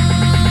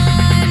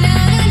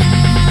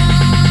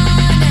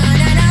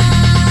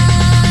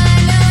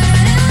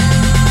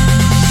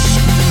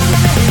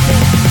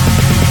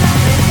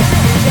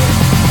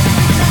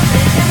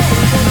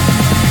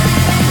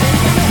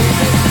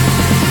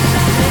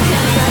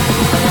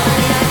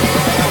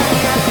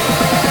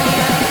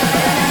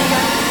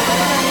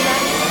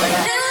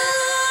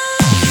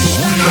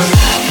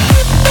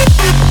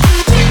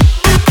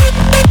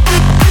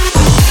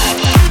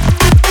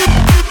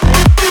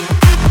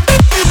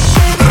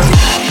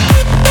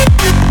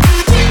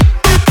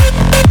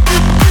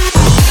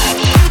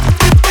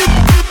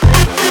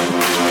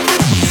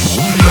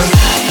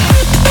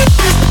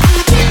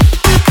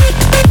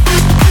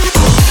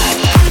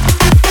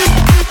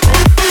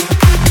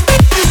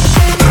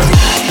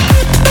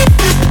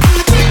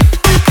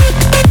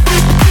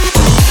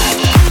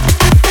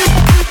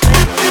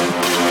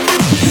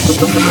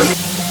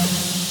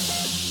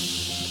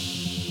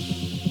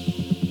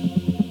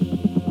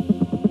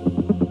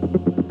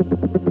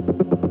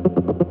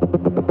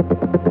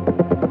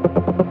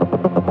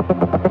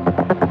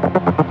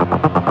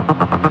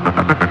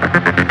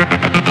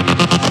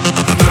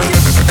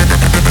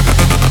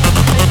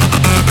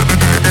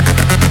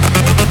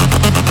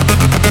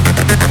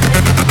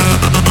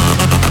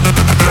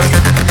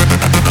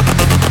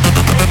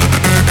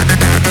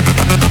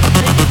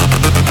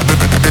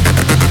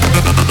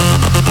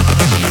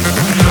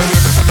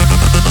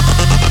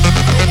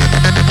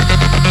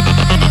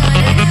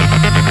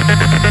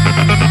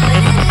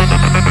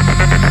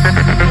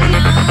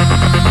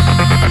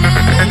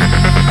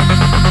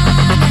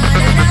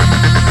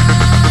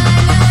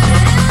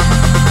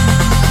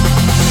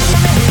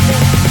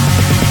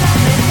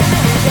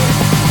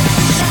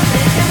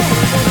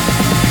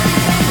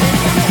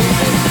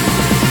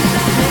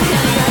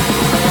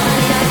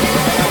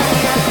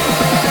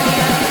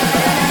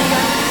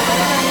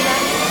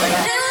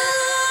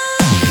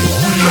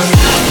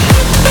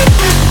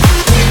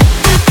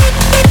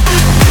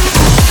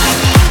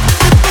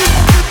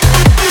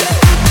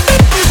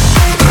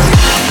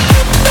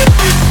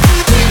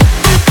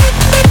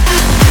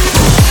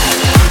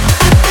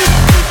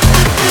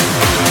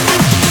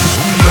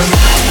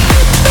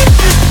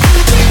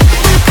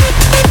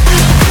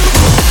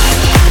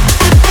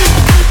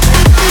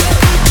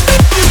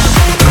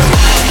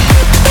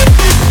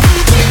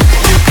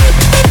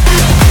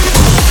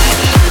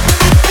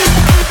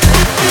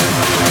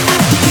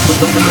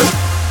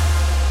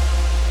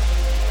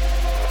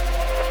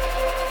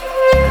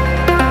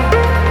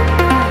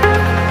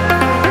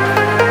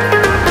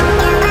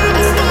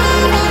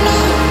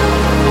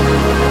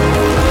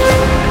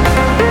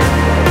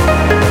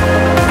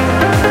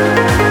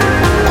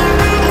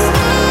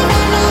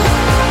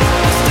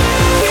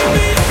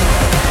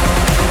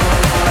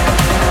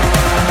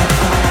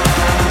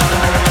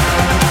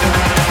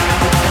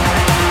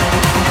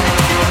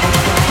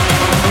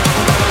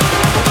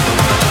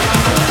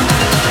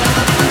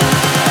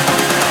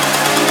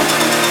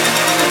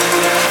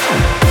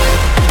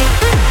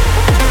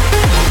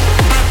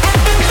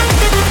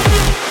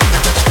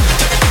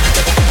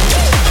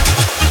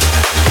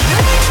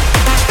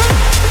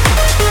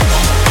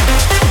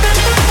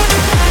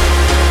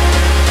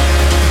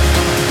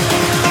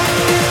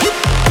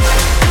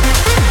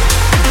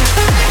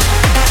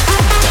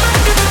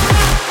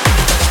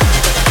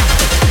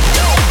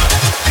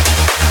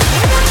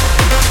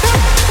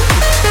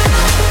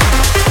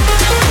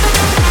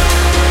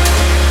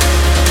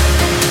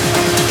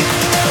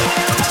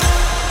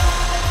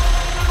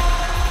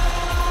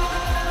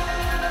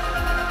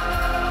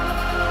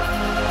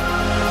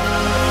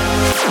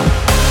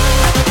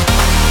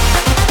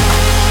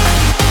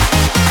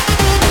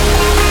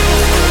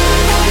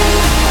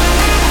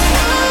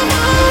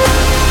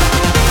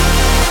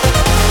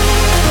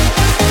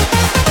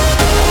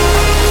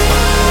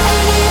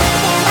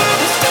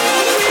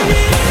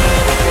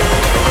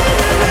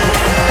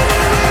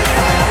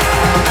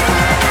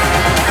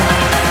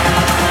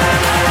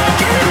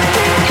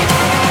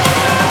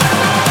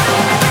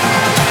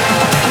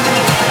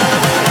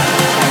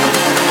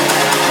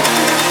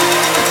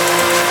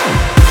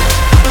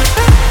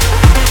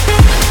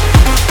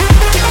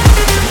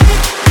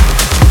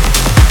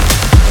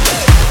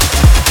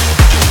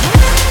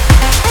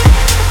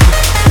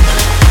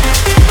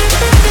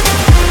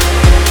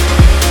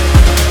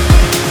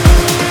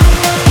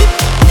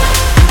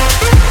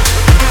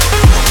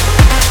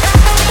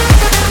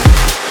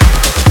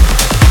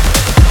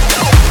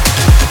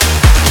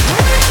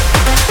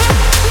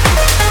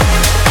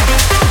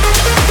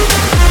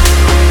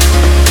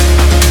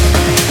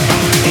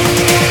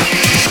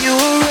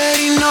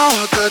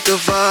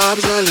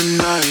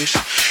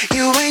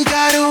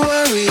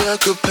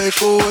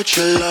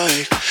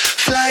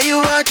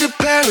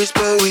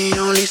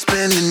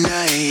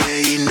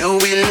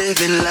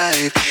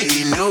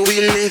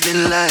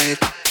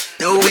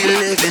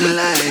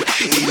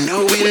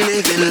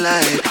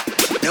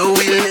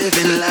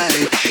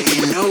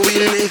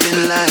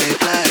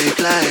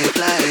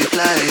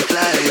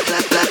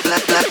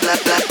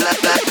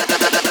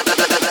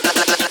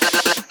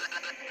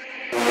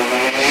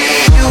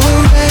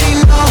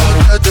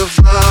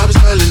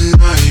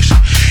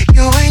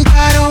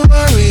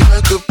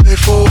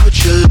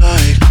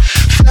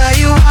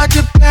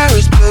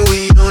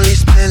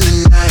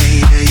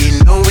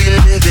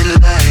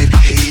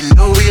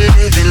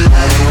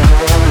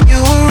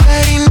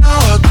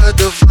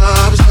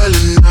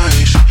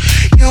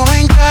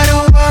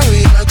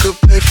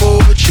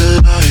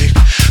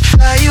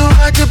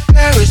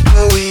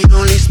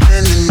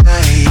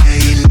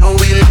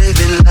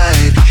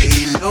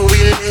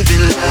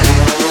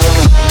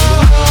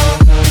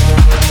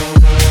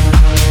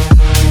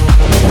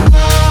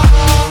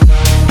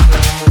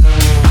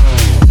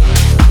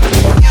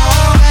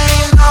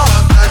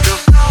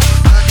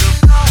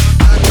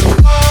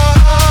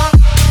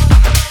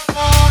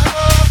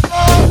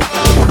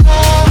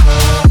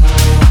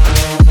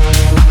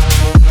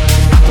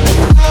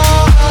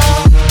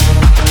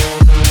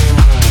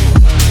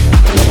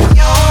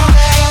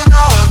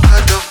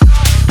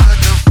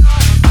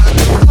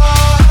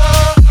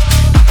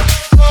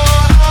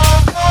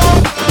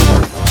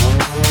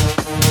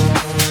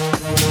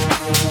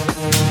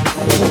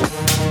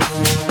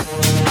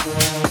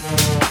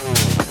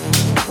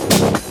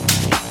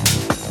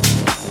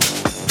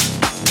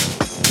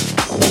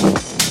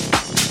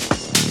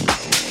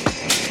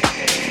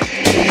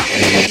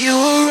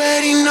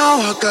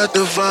 got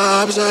the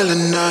vibes hella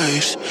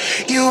nice.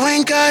 You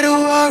ain't gotta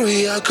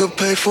worry, I could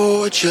pay for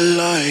what you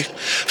like.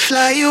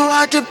 Fly you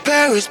out to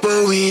Paris,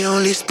 but we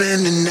only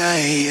spend the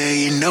night. Yeah,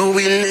 you know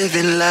we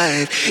living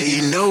life. Yeah,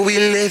 you know we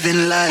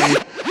living life.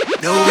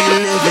 Know we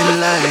living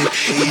life.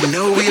 Yeah, you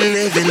know we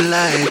living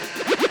life.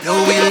 Know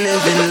we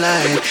living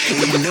life.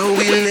 Yeah, you know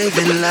we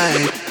living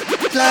life.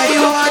 Fly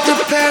you out to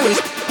Paris.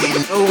 You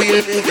know we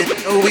living,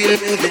 oh we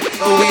living,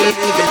 oh we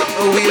living,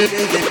 oh we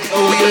living,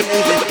 oh we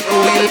living,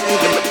 oh we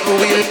living,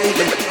 oh we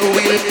living, oh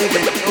we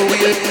living, oh we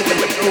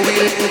living, oh we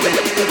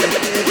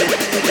living,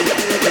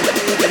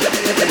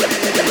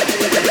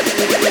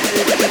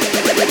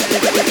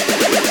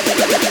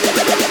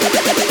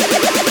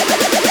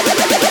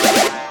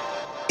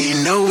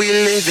 you know we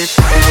living.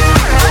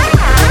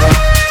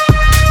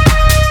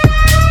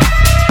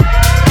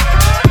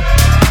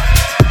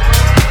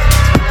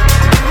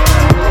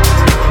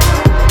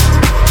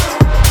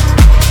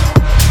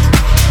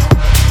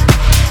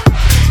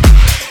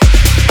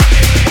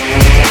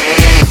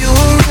 You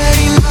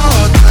already know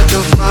I got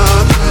the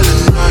vibes hella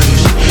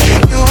nice.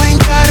 You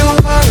ain't gotta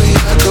worry.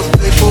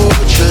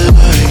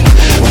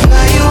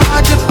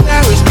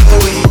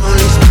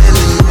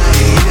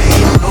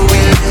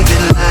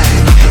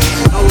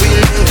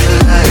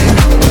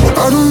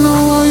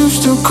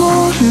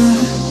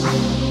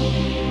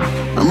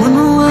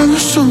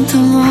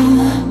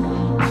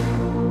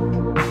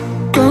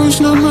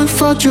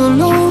 that you're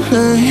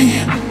lonely.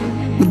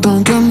 But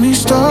don't get me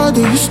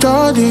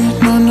started,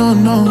 no, no,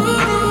 no.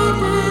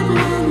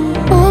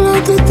 All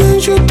of the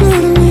things you do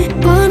to me,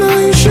 by now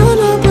you should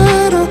know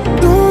better.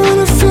 Don't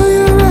wanna feel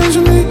your eyes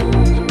on me.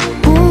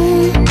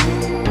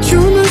 You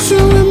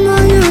messing with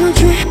my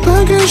energy,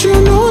 I guess you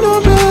know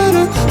no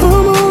better.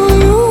 I'm over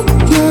you,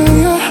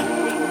 yeah,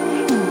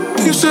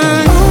 yeah. You say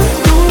I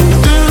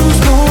don't dance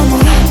no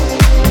more.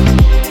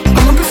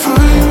 I'ma be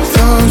fine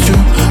without you.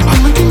 I'm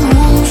making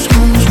moves,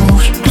 moves,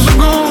 moves. 'Cause I'm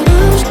gon'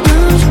 dance,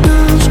 dance,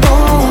 dance, oh.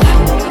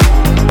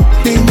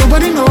 Ain't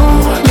nobody know,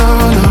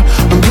 nah, nah.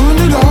 I'm doing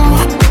it all.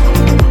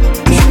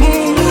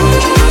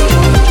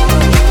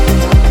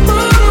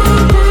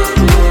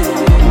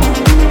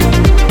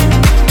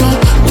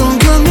 Don't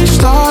get me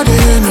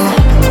started, no.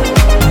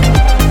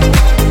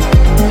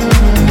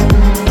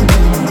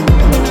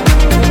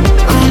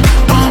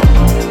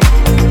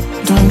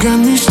 Don't get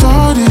me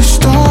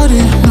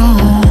started, no.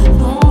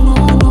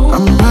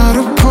 I'm at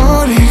a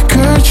party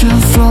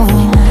catching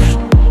flows,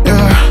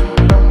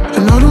 yeah.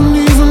 And I don't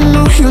even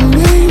know your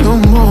name no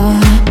more.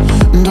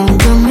 Don't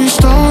get me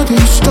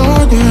started,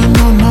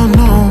 no, no,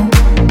 no.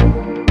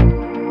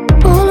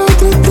 All of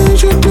the things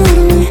you do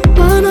to me,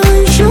 by now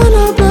you should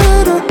know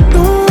better.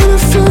 Don't wanna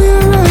feel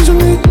your eyes on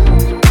me.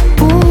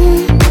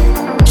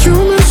 You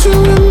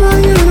messing with my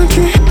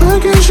energy, I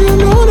guess you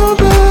know no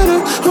better.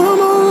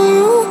 I'm over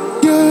you,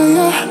 yeah,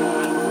 yeah.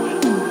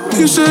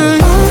 You say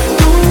I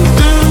don't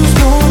dance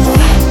no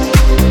more.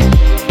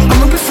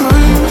 I'ma be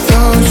fine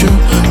without you.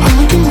 I'm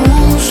making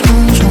moves,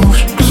 moves, moves.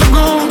 'Cause I'm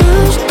gon'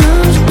 dance,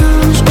 dance,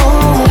 dance,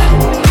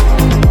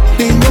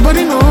 oh. Ain't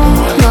nobody know,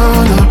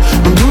 nah, nah.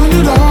 I'm doing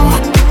it all.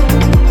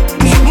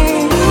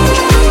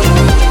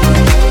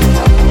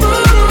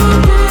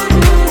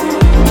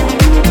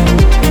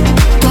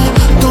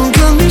 Don't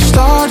get me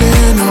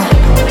started, no.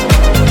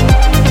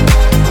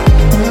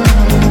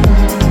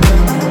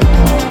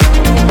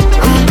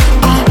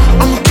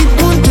 I'ma keep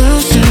on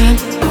dancing.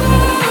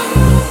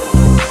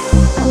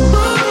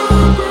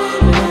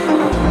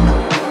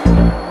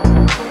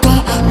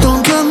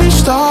 Don't get me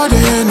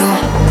started, no.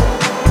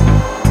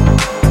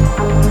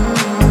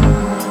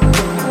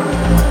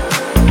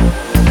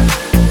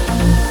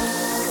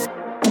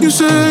 You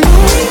say I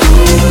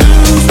don't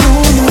dance no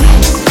more.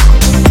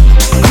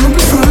 I'ma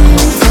be fine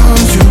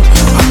without you.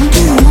 I'm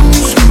making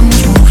moves, moves,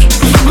 moves.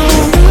 'Cause I'm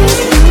gon'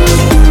 dance, dance,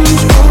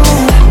 dance,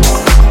 oh.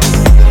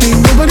 Ain't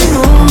nobody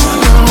know,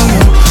 nah,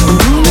 nah. I'm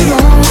doing it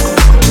all.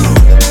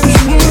 Don't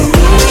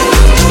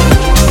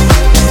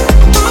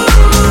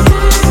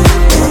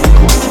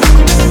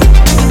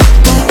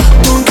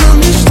get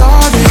me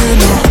started, no. I'ma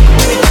keep on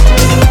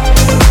dancing.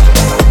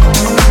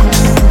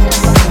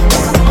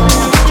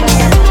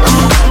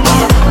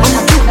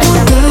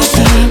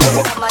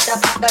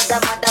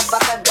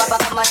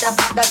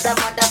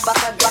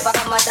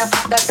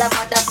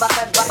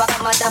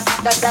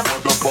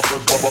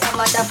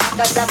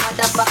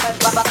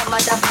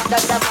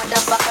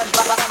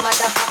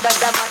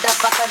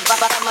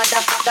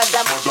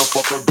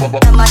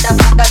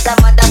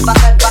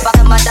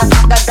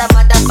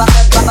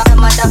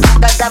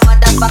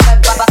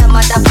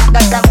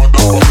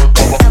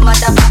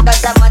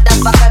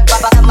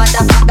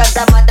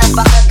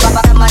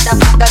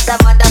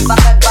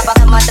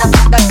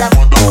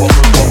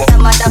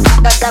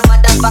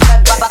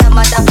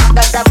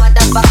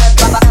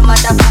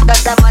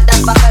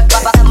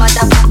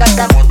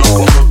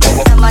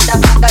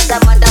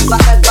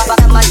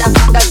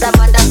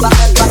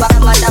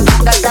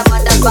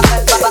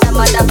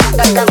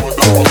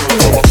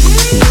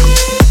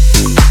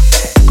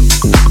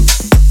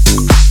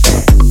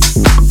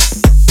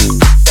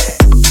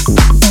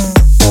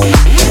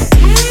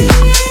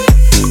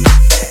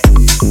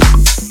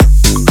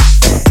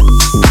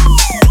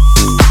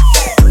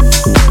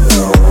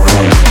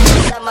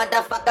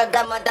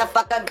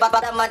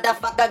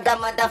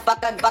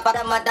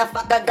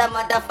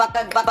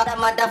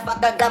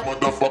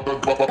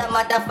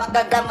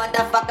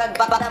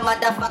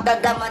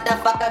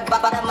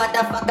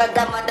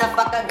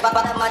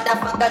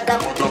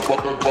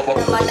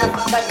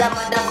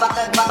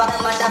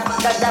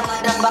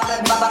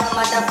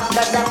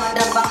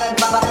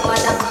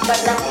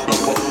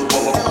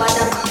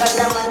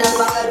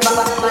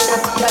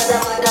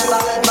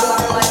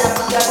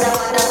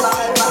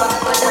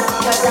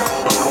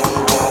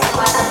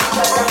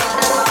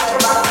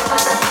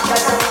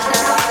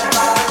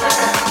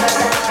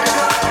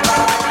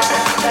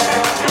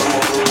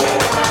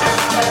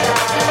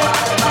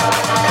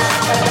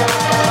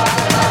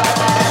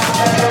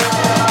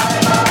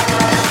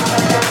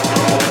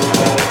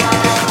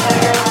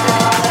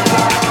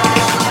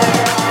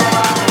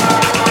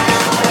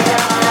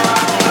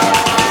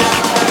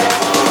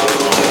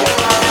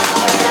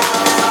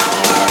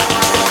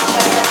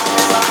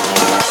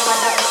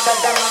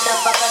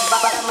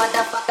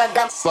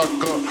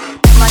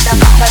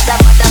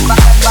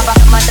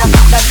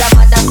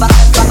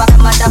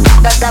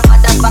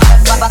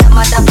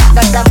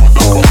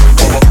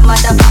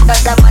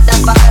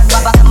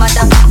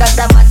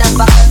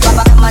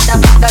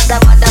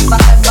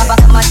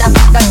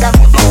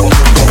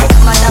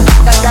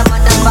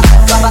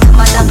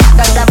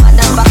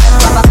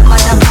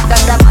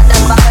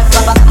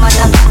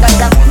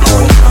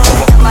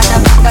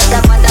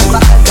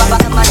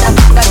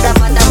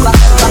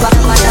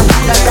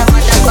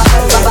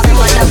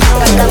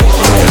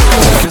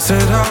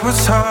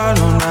 It's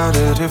hollow now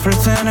that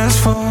everything is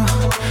full.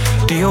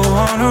 Do you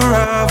wanna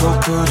rival?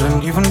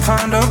 Couldn't even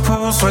find a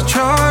pulse. What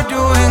you're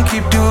doing,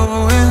 keep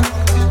doing.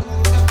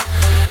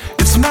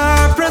 It's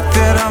my breath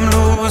that I'm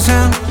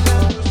losing.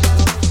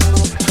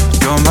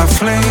 You're my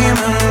flame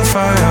and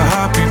fire,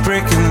 heartbeat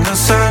breaking the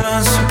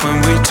silence. When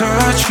we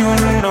touch, you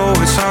know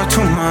it's all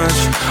too much.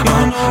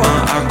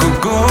 I could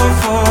go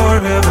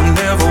forever,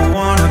 never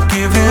wanna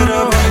give it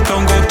up.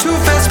 Don't go too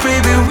fast,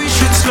 baby, we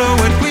should slow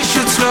it, we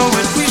should slow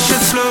it, we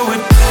should slow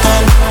it.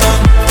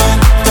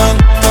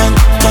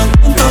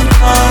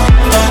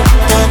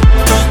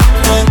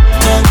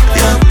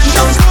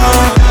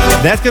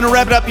 That's going to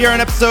wrap it up here on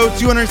episode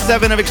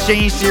 207 of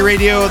Exchange Theory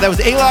Radio. That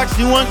was A-Lock's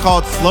new one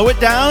called Slow It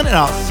Down, and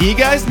I'll see you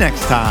guys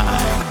next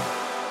time.